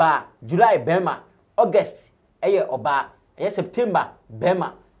June oba July bema August eye oba eye September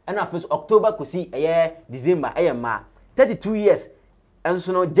bema and after October kosi eye December eye ma 32 years and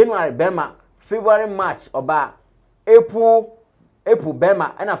so no January bema February March oba April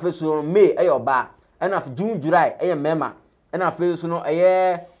bema and after so May eye oba and after June July eye mema and after so no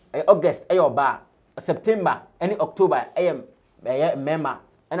eye August eye oba September and October eye mema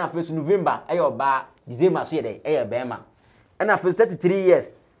and after November ayo ba December so ye dey ayo bema and after 33 years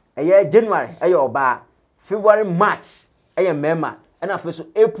ayo January ayo ba February March ayo mema and after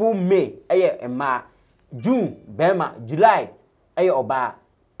April May ayo ema June bema July ayo ba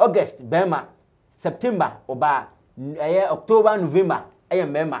August bema September oba ayo October November ayo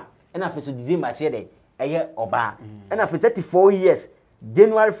mema and after December so ye dey ayo oba and after 34 years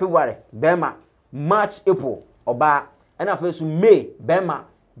January February bema March April oba and after May bema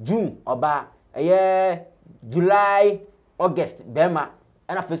June oba July August bema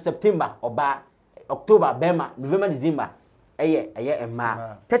and after September oba October bema November December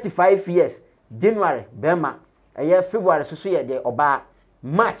ema 35 years January bema February so ye de oba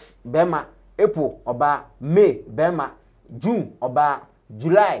March bema April oba May bema June oba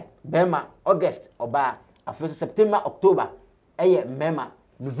July bema August oba after September October mema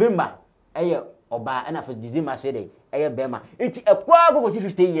November oba and after December so de bema it ekwa go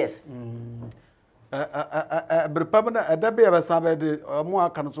 50 years brepamna adabe abasabe de mo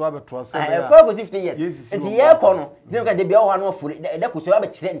aka no so abeto so be ekwa go 50 years it ye ko no dem ka de bia ho no furi de ko so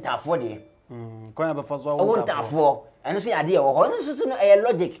abekire ntafo de kon ya befa so wo ntafo eno so ya de wo ho no so no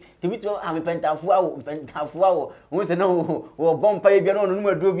logic tibito am pentafo awo wo se no wo bompa bia no no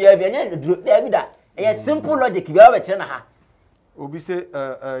aduro bia nya aduro da bi da simple logic bia abekire na ha obi se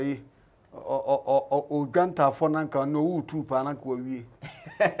o ganta fo nanka no wutu pa nanka wawie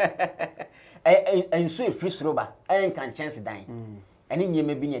enso e free roba kan chance dan ene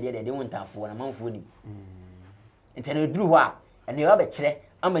nyema bi nya de wontafo na manfo ni intene duru ho a ene yo be kire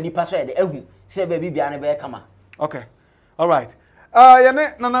ama nipa so de ahu se ba bibia na be kama okay all right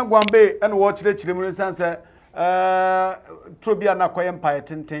yene Nana Guambay ene wo kire mu sanse trobia na koye mpa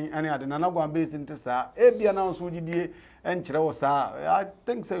tenten ene ade Nana Guambay sintesa ebia na nso gidie enkyere wo sa I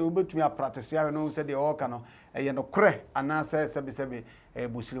think say obetumi a practice ya no say de o ka no ye no kre ana say sebe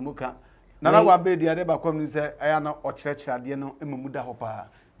busirimuka Nana Guambay dia de ba kwam ni say ya na o kire ade no emamu da ho pa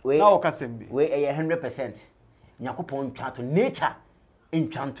na o ka sembi we 100% nyakopon twato nature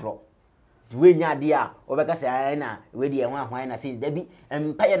ntwantro we nya de a obeka say na we de ho ahwan na say da bi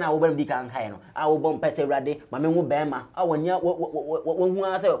empaye na wo ba bi kan kai no a wo bom pese urade ma me hu bema a wonya wo hu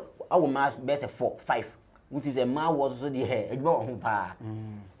a say a wo ma be say 4 5 which is a man was so the hair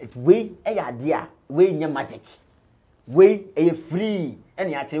it we dia we nya magic we free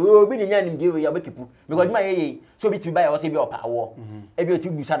any actually we obi nya nim give ya bekipu because ma so bi ti buy o say bi opa wo e bi o ti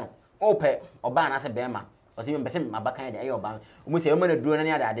busa no ope oba na se bema o se mbese mabakan de ayo oba o mo se o ma na duro na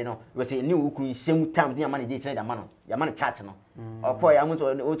ne ade no we se ni ukuru hyem tam de ma na de tire da ma no ya ma na chat no opo ya mo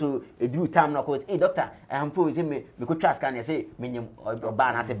so eduru tam no ko eh doctor am po se me ko trust kan ya se menyem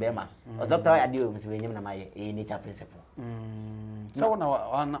oba na se bema o doctor ya de o se menyem na ma ye nature principle so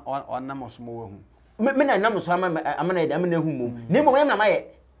wana mo so mo hu me na nam so ama na hu mom ne mo na ma ye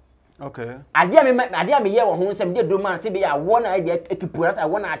okay ade a me ye wo ho nsem de do man se be ya wo na e ekipura sa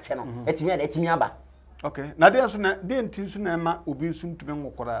wo na ache no etimi aba okay na de so na de ntin so na ma obi nsum tumi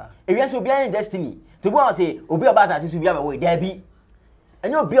nwokora ewia so obi an destiny to bo say obi oba sa su bia be wo da bi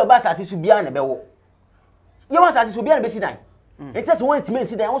enye obi oba sa su bia na be wo ye won sa su bia na be sidan enti se won timi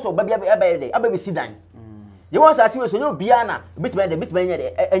sidan won so oba bia aba be sidan ye won sa su so nye obi na bitime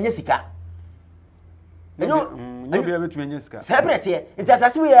nye enye sika enye bia betumi enye sika separate enti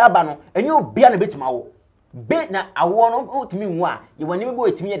asase we aba no enye obi na betima wo be na awo no otimi nwu a ye won nyeme bo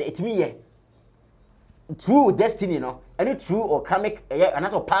etimi ye true destiny no any true or karmic and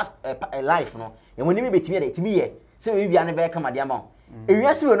also past life no e woni me betimi da etimi ye se we bia ne be kama dia ma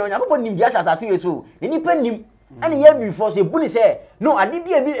ewiase we no yakofo nim dia asase we so ni pa nim ani ye before so buni se no ade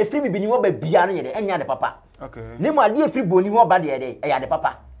bia bi efiri bibini wo ba bia no ye de enya de papa okay ni mo ade efiri boni wo ba de ye ya de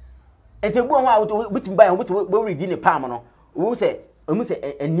papa ente bu ho a butim ba wo bo ready ne palm no wo se emu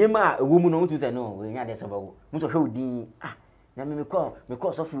se enyema a wo mu no wo se no we nya de se ba wo mu so hwe odin na me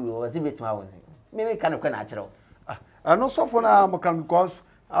call so free o ze betima wo me kan ko na akere no sofo na makam because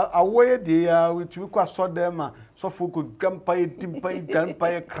awoye de we tumi kwa so dem sofo ko gampai timpai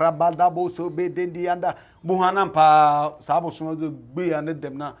gampai krabada bo so be dendi anda buhana pa sabo so do gbe ya ne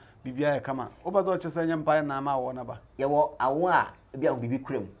dem na bibia ya kama obazo chese nyampa na ma wo na ba ye wo awo a bia bibi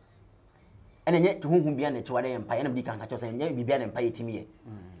kurem ene nye tuhunhun bia ne chwade yampa ene bi kan ka chose nye bibia ne mpa yetimi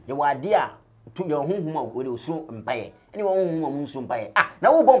ye wo ade a tu ye hunhun a wo de so mpa ye ene wo hunhun a mun so mpa ye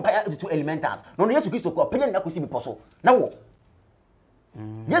na wo bo mpa to elementals no Yesu Kristo ko penya na ko si bi poso na wo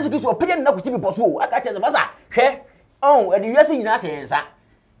Yesu Kristo penya na ko si bi poso aka che basa hwe edi wiase nyina hye nsa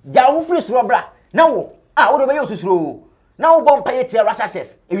ja wo free soro bra na wo wo do be ye osusuro na wo bo mpa ye tie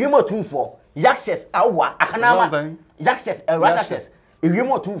rashes ewiem otumfo yaxes awa akanama yaxes rashes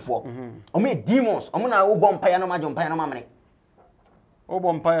ewiem otumfo o me demons o mo na wo bo mpa ya no ma jo mpa ya no ma mene o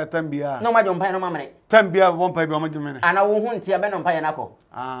bo mpa ya tambia no ma jo mpa ya no ma mene tambia bo mpa bi o ma jo mene ana wo hu ntia be no mpa ya na ko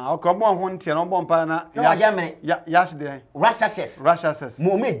okay mo hu ntia no bo mpa na yash de rashes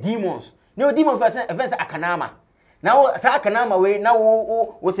mo me demons no demons first akanama na wo sa akanama we na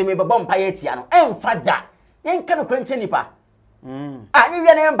wo se me babo mpa ya tia no emfada yen ka no kranche nipa ni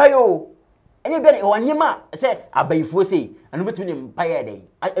bia na mpa yo enye bia na wanyema se abayifo sei anu betumi ne mpa ya den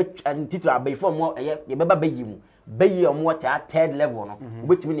titira abayifo mo ye beba bayi mu bayi o mo ta third level no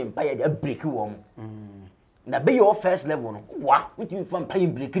betumi ne mpa ya de break wo mo na bayi o first level no wa betumi fa mpa ya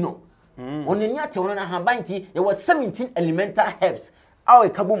break no onani ate wono na habanti ye was 17 elemental herbs awe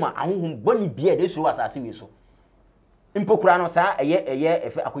kabuma ahunhum boni bia de so asase we so impokura no sa eye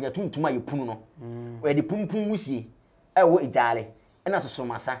efe akonya tuntum aye punu no we de pumpum wusie wo ijale ena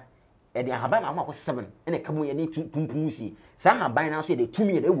sosomasa e de haban ma ko 7 ena kamu ye ne pumpum wusie sa haban na so ye de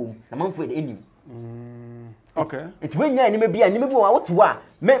tumi ye de wom na manfo ye de enim okay it when nya ni bia ni bi wo woto a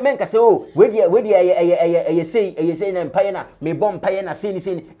men ka se o we de eye sei na mpaye na me bom mpaye na sei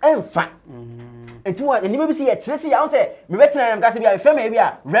ni emfa enti wo ni bi si ye tresi ya won se me betena na ka se bia fe me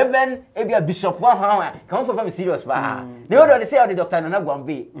bia reverend e bia bishop wa ha come for me serious ba ne wo do say o the doctor Nana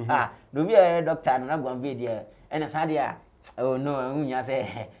Guambay no be doctor Nana Guambay there ena sa dia oh no unya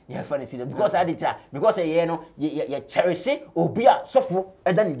say you funny serious because I did because ye no ye cherish obi a sofo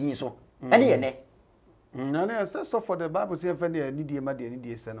eda ni din so ene ye ne na na say so for the Bible say fe ne ni die ma de ni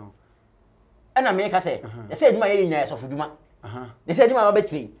die se no ena me ka say ye say duma ye nya sofo duma they said ma be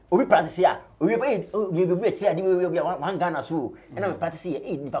train obi practice ya obi be train ade we wan Ghana so ena me practice ya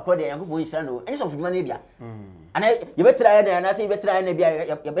ni pa ko de yankofo nsira no any of duma na bia ana ye be train ya na say be train na bia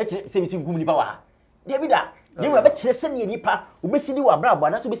ye be train say bi ngum ni pa wa de bi da ni we be train se ni pa obi si ni wa bra bo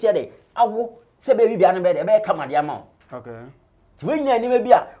na so be se de awo se be bia no be de be kama de ama okay ti we nya ni me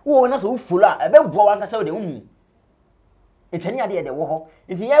bia wo na so full a be bo wan ka se de etani ade de wo ho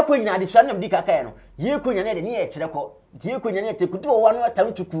nti ye ko nyina de so na mdi kaka no ye ko nyina de ne ye kire ko ye ko nyina te kutu wo no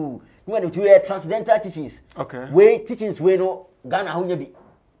atam tuku ni wan to transcendental teachings okay we teachings we no Ghana ho nya bi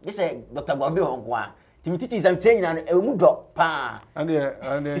this Dr. Guambay ho nko a timi teachings am train nyina no mu do pa ande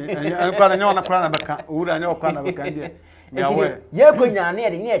kwa na nya na kwa na beka owura nya kwa na beka ndie ye ko nyina ne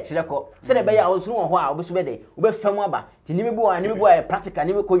de ne ye kire ko se de be ya osuru ho a obesu be de obefam aba ti ni me bo practical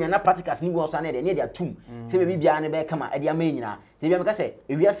ni me ko nyina practicals ni bo so na de ne de atum se be bibia ne be kama e de ama nyina ti bia me ka se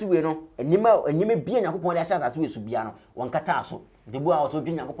ewiase we no enima bia Yakobon de ahya asase we su bia no won kata so de bo a so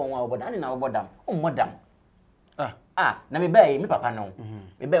dwi Nyankopon wa obodam na obodam o modam na me bae me papa no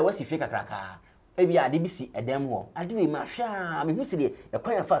me bae wasi fie kakraka e bia ade bi si edem ho ade we ma hwa me hu se de e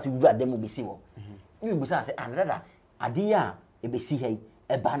kwan fa so wuru adem bi si ho me busa se another ade a e be si hei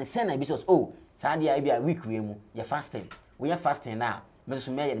e ba ne sen na bi so oh sa ade a bia week we mu ye fasting we ye fasting na me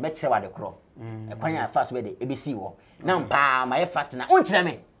so me kire wa de kro e kwan ya fa so we de e be si ho na mpa ma ye fasting na on kire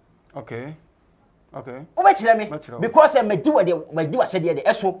me okay o be kire me because me di wa hye de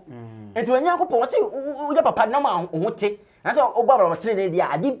eso enti wanya Nyankopon se wo ye papa na ma ho te na so o baba tre ne dia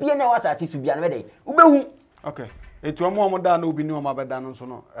ade bia na wasa ati su bia na be wo behu okay enti omo da na obi ni omo abeda no so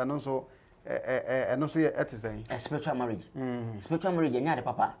no eno so ye etisen spiritual marriage spiritual marriage nya de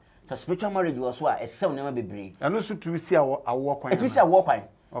papa so spiritual marriage was so a sew na ma bebre eno so tu si awo kwan tu si awo kwan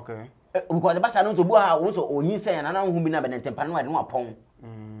okay because the basa no to bu ha wo so onyin sen na na hu bi na be ntempa no ade no apon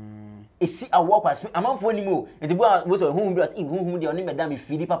esi awo kwan amanfo ni mu enti bu wo so hu bi hu de oni medam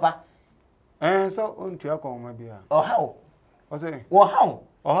fidi papa so on tu akon ma bia how o say how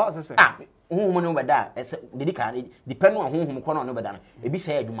say hu no be da dedi ka depend on hu ko no be da ebi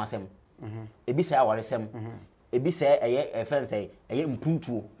say adwuma sem ebi say awaresem ebi say eye friend say eye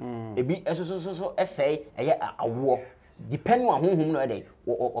mpuntuo ebi so say eye awo depend on hu no dey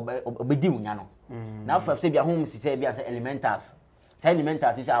obedi unya no na fa say bia hu si say bia say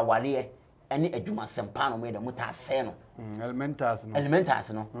elementals is aware any adwuma sem pa no me da muta say no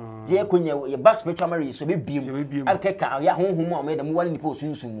elementals no je kunya ye back spiritual marriage so be biem akeka ya honhom a me da mu wale ni po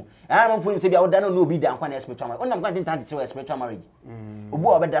sunsun mu man fo ni se bia woda no obi da nkwa na spiritual marriage onam kan tinta ti spiritual marriage obu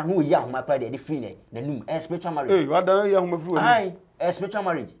obeda ho yi ahoma kra de free ne nanum spiritual marriage woda no yi ahoma free ai spiritual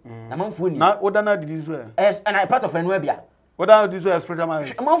marriage na man fo ni na woda na didi so and I part of enwa bia woda no didi so spiritual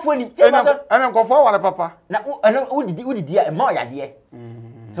marriage man fo ni ana nkofo ware papa na udidi a ma oyade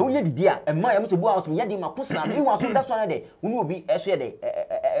so we didi a ema ya mso bu a so yadi makosa mi wa so da so na de unu obi eso ye de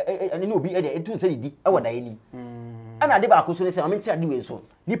ani obi e de etun se didi e woda ye ni ana de ba ko so ne se ma ntira de we so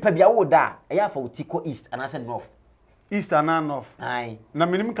ni pa bia wo da e ya fa otiko east and ase north east and north ai na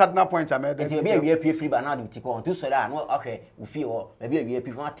minimum cardinal point am e de e bia pie free ba na de otiko on tu so da no ahwe wo fie wo e bia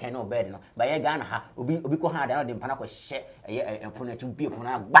pie for 10 no bed no ba ye Ghana ha obi ko ha da no de mpana ko hye e empona tu bi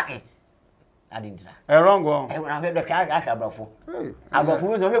empona gba adindra wrong go na hwe de kwa abrafo abrafo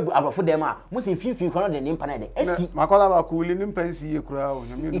we no hwe abrafo dem a mo se finfin kono de nimpa na de esi makola ba ko uli nimpa nsi ye kura o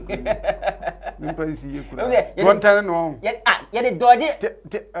nyame nimpa nsi ye kura kontane no ye de doje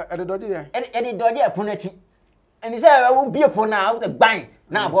de doje ye de doje apunati eni se wo bi epona wo de gban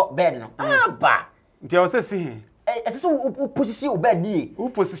na abo bed no ba nti o se si he e so wo position wo bed ni wo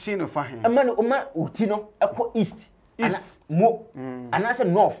position no fa he ma no ma uti no ekọ east mo anase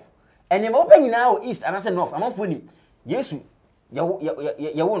north ene ma open nyina o east anase north amanfo ni Yesu ye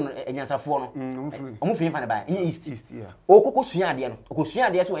wo enyansafo no omo fi fa na ba enye east yeah okoko sua ade no okosua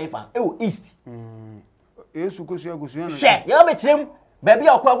ade so fa e wo east Yesu kosua no yes ye be tirem baby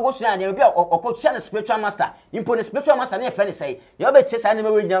okoko sua ade baby okoko na spiritual master impo ne spiritual master na e fa ne say ye be tire sa ne ma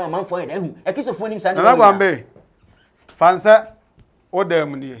we nyama amanfo ye da hu ekisofo nim sa ne Nana Guambay fansa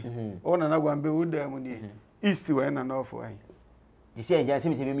odam ni o Nana Guambay odam ni east we na north we di se enja se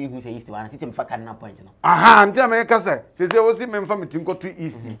me hu say east wa na titem fa cardinal point no aha ntia me ka se wo si me mfa me tinko to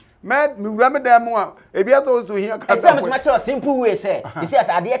east me wura me da mu a e bia so hia ka ta me ma simple way say di se as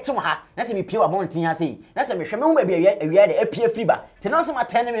ade etem ha na se me pie wa bon tin ha say na se me hwe me hu ba bia awia de apie free ba te no se ma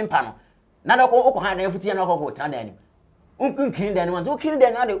tene me mpa no na da ko ha na futi na ko tan da ni unkin da ni wan to kin da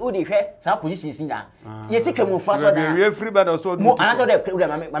na de o de hwe sa position sin da ye se kemu fa so da we free ba da so mo ana so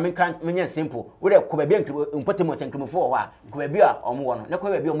de ma me kan me nya simple wo de ko ba bia nkote mo chenkemu fo ho a ko ba bia omo wo no ne ko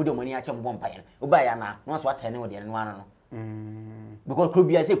ba bia omo de mo ni a che mo bon pa ye o ba ya na no so atene wo de no ano no because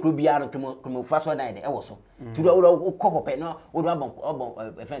krobia say krobia no kemo fa so da de e wo so tu do ko ko pe no wo do abon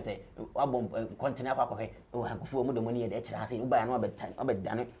friend say abon continue akwa he o hankofo omo de mo ni de kira say o ba ya no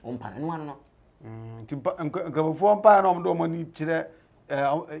obedane o mpa no ano no timpa nkramofo mpa na omdo mani kire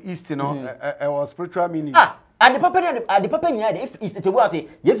east no was spiritual meaning ade papa nyina de if east te wo say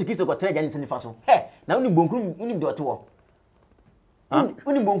Yesu Kristo ko tena jani nifa so na unim bonkun unim de ote wo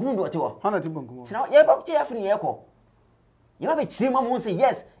unim bonkun de ote wo hana ti bonkun na ye ba ti afini ye ko ye ba be kire ma mo say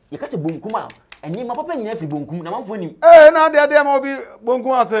yes ye ka te bonkun a eni ma papa nyina fi bonkun na manfo nim na de ma obi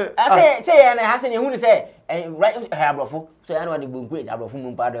bonkun ase say ye na ha say ne hu ni say right abrofo so ya no de bonkun e abrofo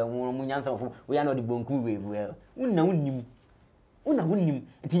mu pa de mu nyansa fo we ya no de bonkun we unna unnim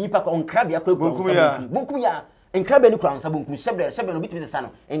nti nipa ko onkrabia ko bonkun ya enkrabia ni kura nsa bonkun shebre no bitimi se sano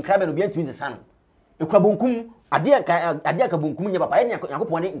enkrabia no biantimi se sano ekura bonkun ade ka bonkun nya papa ye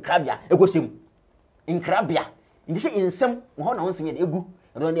yakopon ne enkrabia ekoshem enkrabia ndi se ensem wo na wonsem ye egu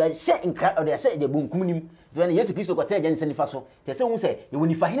do ne she enkrabia de she de bonkun nim so na Yesu Kristo ko te agya nifa so te se hu se ye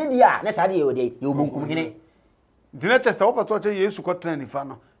woni fa hene dia na sa de ye ode ye obonkum hene dinache se wopato che Yesu ko tena nifa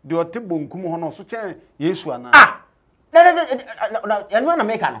no de ote bonkum ho no so che Yesu ana na enu na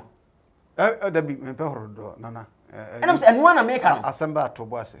meka no da bi me pe horodo nana enu se enu na meka no asamba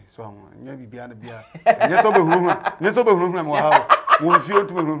atobo ase so ho nya bibia na bia nya so behuru hu mo ha wo fi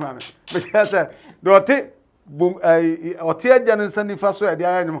otu behuru hu me be say de ote ote agya nsa nifa so e de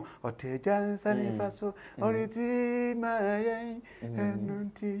aya nyum ote agya nsa nifa so oriti mayen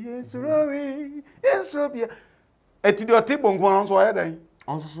enunti Yesu rowi Yesu eti de ote bonkum no so oye dan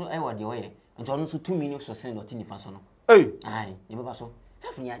onso so e wo de oye nti ono so 2 minutes so sen de ote nifa so no ai e beba so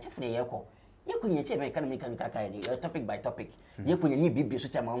chafnya ye ko ye kunya che me kan me kan kaka ye topic by topic ye kunya ni bibi so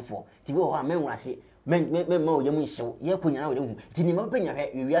cha manfo ti wo ha menwura hye men ma o ye mu hyew ye kunya na wo de hu ti ni ma penya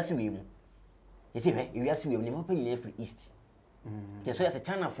hwe wiase we mu ye ti hwe wiase we mu ni ma penya free east ti so ya se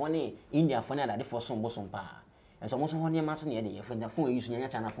China fo ne India fo ne adade fo so mboso mpa enso mo so ho ne ma so ne ye de ye fo fo yi so nya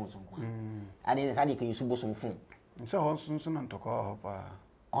China fo so kwa ade ne sade kan yi so boso fo nse ho so na ntoko ho pa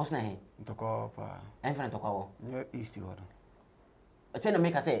osna he ntoko pa enfa ntoko wo ye east wo do Tena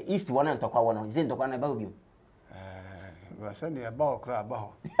make I say east one and tokwa one is in tokwa na ba obi wa say ne ba okra aba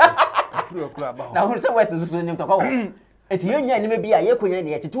ho afuru okra aba ho na hu say west so ni tokwa wo eti yenya ni me bia ye konya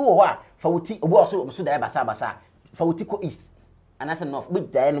ne yetitu wo ho a fa wuti obo so da basa fa wuti ko east and I say north big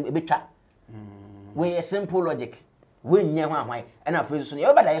da no e betwa we a simple logic we nya ho ahwan e na fa so ne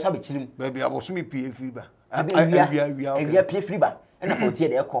e ba da ye so be chirim ba bia bo so me pie free ba awia pie free ba e na fa wuti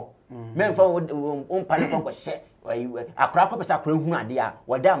de e ko men fa on pa ne ko hye akra ko pesa akra hu ade a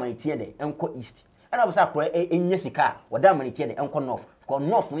wada amanitie de enko east ana pesa akra enya sika wada amanitie de enko north ko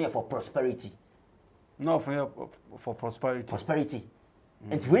north no for prosperity for prosperity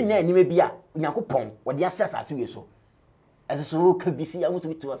enti we nya ni me bia Nyankopon wode asase we so as so ka bisi ya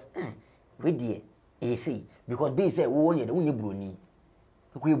muso to us we die e say because be say wo ne de wonye broni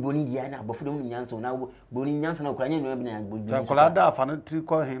ko ye broni dia na abofo de wonu nyanso na broni nyanso na kura nya no bi na broni kola da afa no tri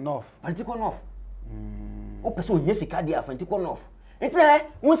ko hin north anti ko north o peso onye sika dia afa anti ko north entre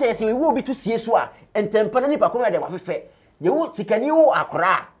won say we wo bi to sie so a entempa na nipa ko de wafefe ye wo sikani wo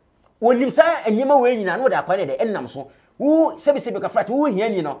akora wonim sa anyima we nyina no de akwa ne de ennam so wo sebi ka frat wo hia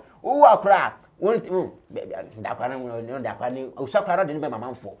ni no wo akora won da akwa no da akwa ni o sakara de ne be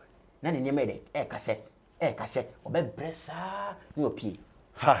mamanfo na ne nyema de e kase obe bresa ni opie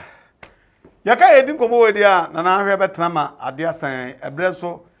ha yaka edin komo we dia na na hwe betena ma ade asan ebre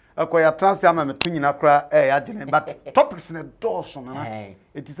so ekoya trans ama metu nyina kra ya gene but topics ne doso na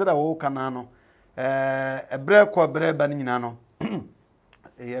eti se da wo kana no ebre ko ebre ba nyina no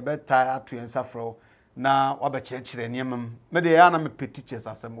ye beta atu ensafro na wabekyerekere niamam me de ya na me teachers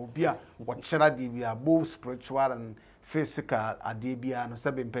asem obi a wo kyera de bia both spiritual and physical ade bia no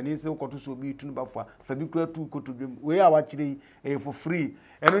se be mpani se koto so obi tunu bafo fa bi kura tu koto dwem we ya wa kyere for free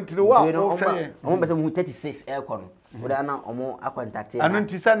eno ntire wa o fe omo be se mu 36 aircon oda na omo akontakte eno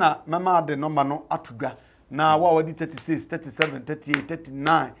ntise na mama de number no atudwa na wa wadi 36 37 38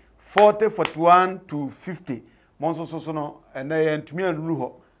 39 40 41 to 50 monso so no ena ye ntumi anuru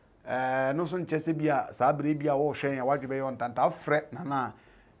ho no so nchese bia saa bere bia wo hwen ya wadwe be yon tanta afre na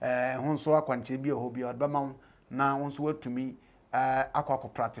honso akwanche bia ho bia odba na honso watumi akwa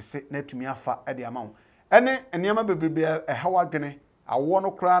practice na tumi afa e de ama wo ene enema bebrebe hawa dwene awo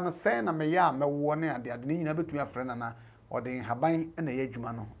no kra no sen na me ya mewo ne ade ade ni nyina betumi afre na ode haban na ye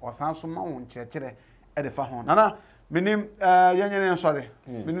adwuma no osan so ma wo nkyekere e de fa ho na minim yanyene nsore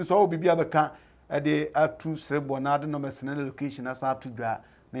minim so obi bia beka de atu srebo na ade no mesene location asa atu dwa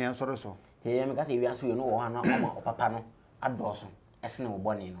na yan sore so te me ka se wiase we no wo ha na o papa no adoso esene wo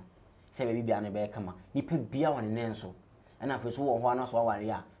bone no se be bibia no be kama nipa bia won ne nso na afi so wo ho na so aware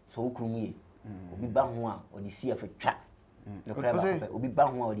a so okrum ye obi ba ho a odi si afetwa no kra ba obi ba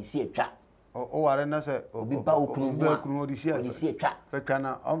ho a odi si etwa o ware na se obi ba okrum odi si etwa petwa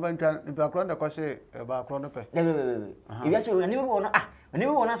na onventa nipa kro na ko se ba kro no pe wiase we ni wo no ni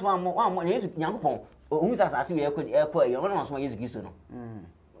wo na so wa Yesu Nyankopon ohun sa ase we ekọ e no so Yesu Kristo no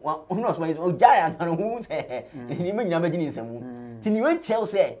ono so Yesu o giant no hu se ni me nyama gini nsemu ti ni we chel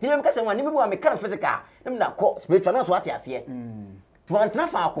se ti me kase wa ni me bo me kan physical nem na ko spiritual na so ate ase to antna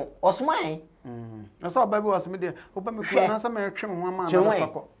fa ko osman na so ba bi was me de o ba me ku na sa me twe ho ama na fa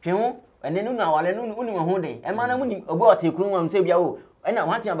ko twe ho ene nu na wale nu uni ho de e ma na mu ni obo otekuru wa mse bia o e na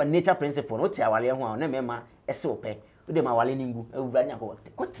wanti aba nature principle no ti awale ho a na me ma ese ope o de ma wale ningu e wura nya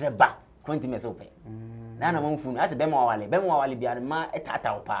ko treba 20 mese ope na na mamfu na ase be ma wale bia ma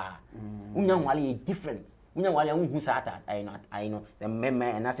etata opa unya wale e different unya wale hu sa ata I know the meme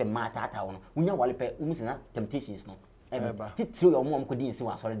and ase ma tata wono unya wale pe umu se na temptations no titiri o mo ko din si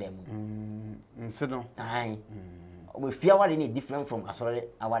wa asore dem nse no ai we fear what any different from asore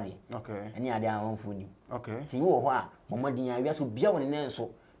awade okay ani ade an wonfo ni okay ti wo ho a momodin ya wi so bia won ne nso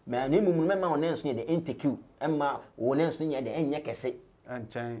me na emu me ma won ne nso ne de NTQ emma won ne nso ne de enye kese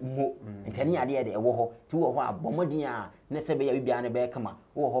anchan mo ntani ade de ewo ho ti wo ho a bomodin a ne se be ya bibia ne be kama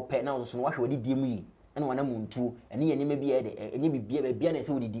wo ho pe na so no wa hwe odi die mu yi ene wana mu ntu ene ye ne me bia de enye bibia bia na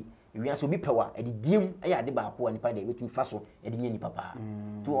se wodidi ewia so bi pewa edi diem aya ade ba ko nipa de betumi fa so edi nya nipa pa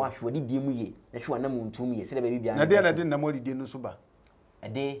ti wo hwe odi die mu yi na hwe wana mu ntu mu yi se de bibia na de na de na mo didi no so ba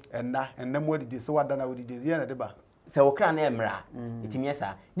ede enna mo didi se wada na wodidi de na de ba se okra na emra etimi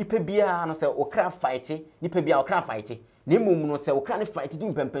esa nipa bia no se okra fight nipa bia okra fight na emum no se okra ne fight di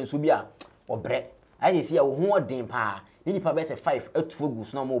mpempenso bia obre aye si ya wo ho odin pa ni nipa be se 5 atu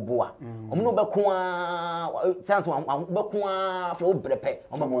agus na mo boa omo no be ko a chance be ko a fo obre pe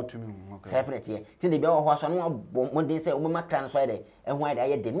omo mo tumi okay separate ti de bia wo ho aso no mo din se omo makra no so de ehun ade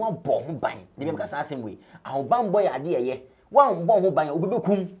aye de no bo ho ban de bia ka asem we ahoban boy ade ye wan bo ho ban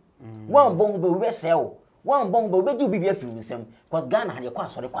obebekum wan bo ho be we sell wan bon bo beji bibia fi nsem cause Ghana ha ye kwa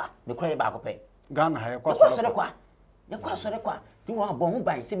sore kwa ne kwa ba akopɛ Ghana ha ye kwa sore kwa ye kwa sore kwa ti wan bon ho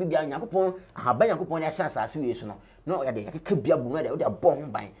ban se bibia Nyankopɔn ahaba Nyankopɔn ya sha asase we so no ya de yakeka bia bu no de o bon ho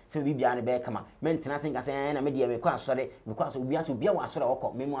ban se bibia ne be kama mentena se nka se na me de me kwa sore bia so bia wa sore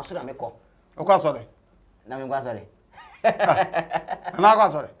okɔ me mu asore me kɔ o kwa sore na me kwa sore na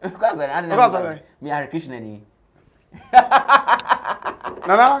kwa sore kwa sore mi Hare Krishna ni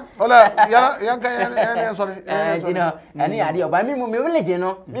Nana, ola, ya sorry. You know, any idea by me religion,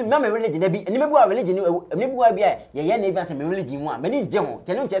 no, me religion, be, and me boy religion, me boy be, ye never say me religion one, many jemo,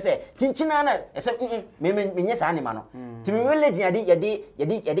 tell him to say, Chinchina, except me, yes, animal. To me religion, I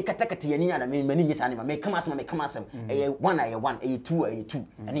did, katakati, and other many yes animal, may come as a 1, a 2, a 2,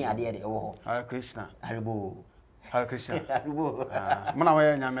 any idea, oh, Hare Krishna, Haribo. Hare Krishna.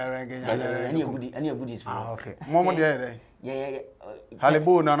 Manawe nyamere any Buddhist. Ah, okay. Momo de. Yeah.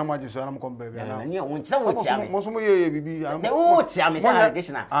 Halibu na maji so na mkombe bia na. Ni won chira wo chia me. Mo so mo ye bibi. De wo chia me say Hare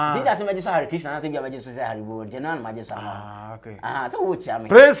Krishna. Did that say maji so Hare Krishna na say bia maji so say Haribo. General maji so. Ah, okay. So wo chia me.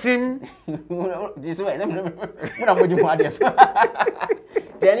 Praise him. This way. Muna moji mo ade so.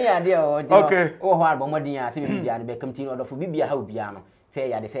 Teni ade o. Okay. O ho arbo modin ya say bibia na be come tin order for bibia ha obia no. Say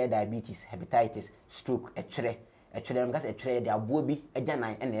ya de say diabetes, hepatitis, stroke, etwere mka say etwere de abo bi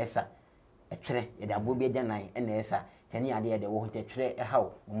agyanan na esa. Etwere de abo bi agyanan na esa. Teni ade de wo ho tetwere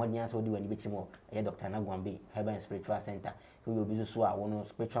hawo omodian so di wani betimo e Dr. Nana Guambay Herbal and Spiritual Center so you obi so a wono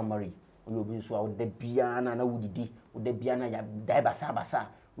spiritual marriage you obi so a wo de bia na wudidi wo de bia na ya dai basa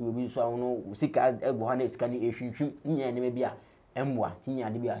you obi so a wono sika ego ha na sika ni ehwihwi nya ne bia emwa tinya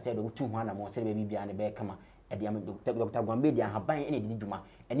ade bia say do tu ho na mo se be bia ne be kama e de am Dr. Guambay dia haban ene didi dwuma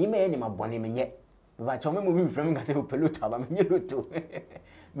eni me ne mabone menye ba chome mo bi frem ga se o peloto aba menye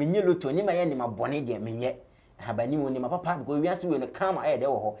loto ni me ye ne mabone de menye habani woni ma papa go wiase we no kama aye de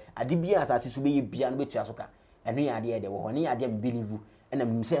wo ho ade bia asase so be ye bia no betua so ka eno ya ade de wo ho ne ya ade am believe na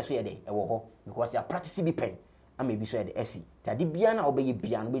mmse so ye de e wo ho because ya practice bi pen ama bi so ye de esi ade bia na obe ye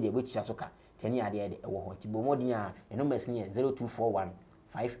bia no be de betua so ka tani ade de e wo ho ti bo modin a the numbers ni 0241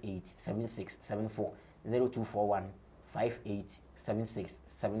 587674 0241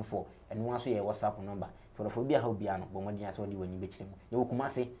 587674 eno aso ye WhatsApp number so for bia ha bia no bo modin a so de wani be kiremu ye wo kuma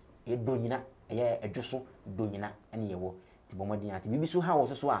se e do nyina eye edwoso donyina ene yewo ti bomodin ati bibi so ha wo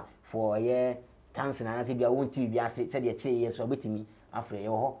so a for ye cancer na se bia wonti bia se se de chire ye so betimi afre ye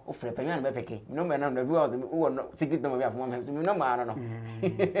ho o fre panyan be peke no me na no bi wo no secret number bia for me so no ma no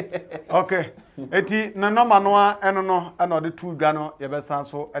okay eti na no ma no a eno no na ode tu dwa no ye be san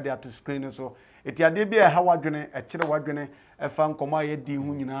so e de ato screen so eti ade bia ha wadwene e kire wadwene efa nkoma ye di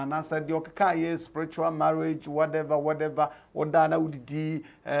hu nyina na sa de okeka ye spiritual marriage whatever oda na udidi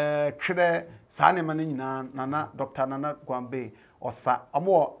kire sa ne mane nyina nana Dr. Nana Guambay osa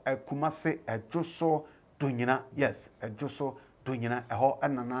amo akumase adwoso donyina yes adwoso donyina eho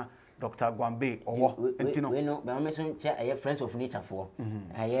nana Dr. Guambay owo entino we no be me so che aye friends of nature for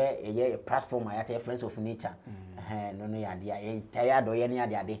aye platform aye friends of nature no ya de aye taya do ye ne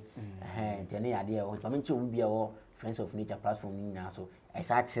ade tene ya de o me nche obi bia o friends of nature platform ni na so I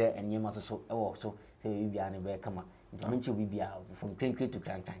sa kire enyema so ewo so say we bia ne be kama nche obi bia from crinkle to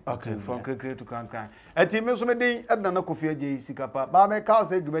crank. Okay, from crinkle to crank. Eti me so me dey edna na Kofi Agye sikapa ba me ka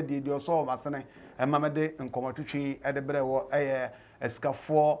say dwuma de so masene e ma me de nkomotwetwe e de bere wo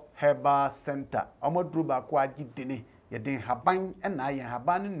Eskafo Herbal Center amodru ba ko agidene ye den haban e na ye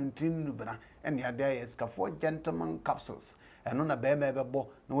haban nuntin nubra e ne ade Eskafo gentleman capsules eno na be me bebo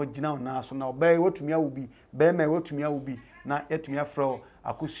na wagina na so na obai wotumi awubi be me wotumi awubi na yetumi afro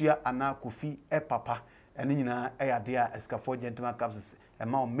akusua ana Kofi papa ɛne nyinaa ɛyɛ ade a escafo gentleman capsules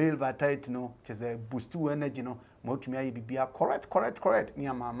ɛma male vitality no kyerɛ boost to energy no ma otumi ayɛ bibia correct ni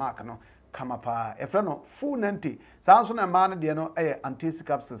ama mark no kama pa efre no full 90 saa nso na ma no de no ɛyɛ anti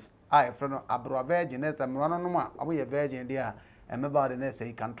capsules a efre no abro virgin nesa mro no no a aboyɛ virgin de a emeba de nesa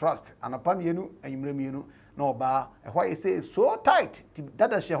you can trust anapa mienu anwumre mienu na oba ehwa yɛ so tight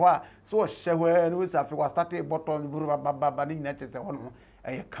dada hye hɔ a so hye hɔ no sa fe kwa start bottle buru baba ni nyina kyerɛ hɔ no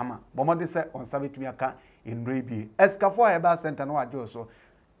ɛyɛ kama bomode sɛ onsa betumi aka enre bie escafo herbal center no adwo so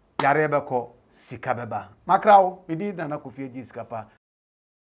yare bɛkɔ sika beba makrawo medi Nana Kofi Agi sikapa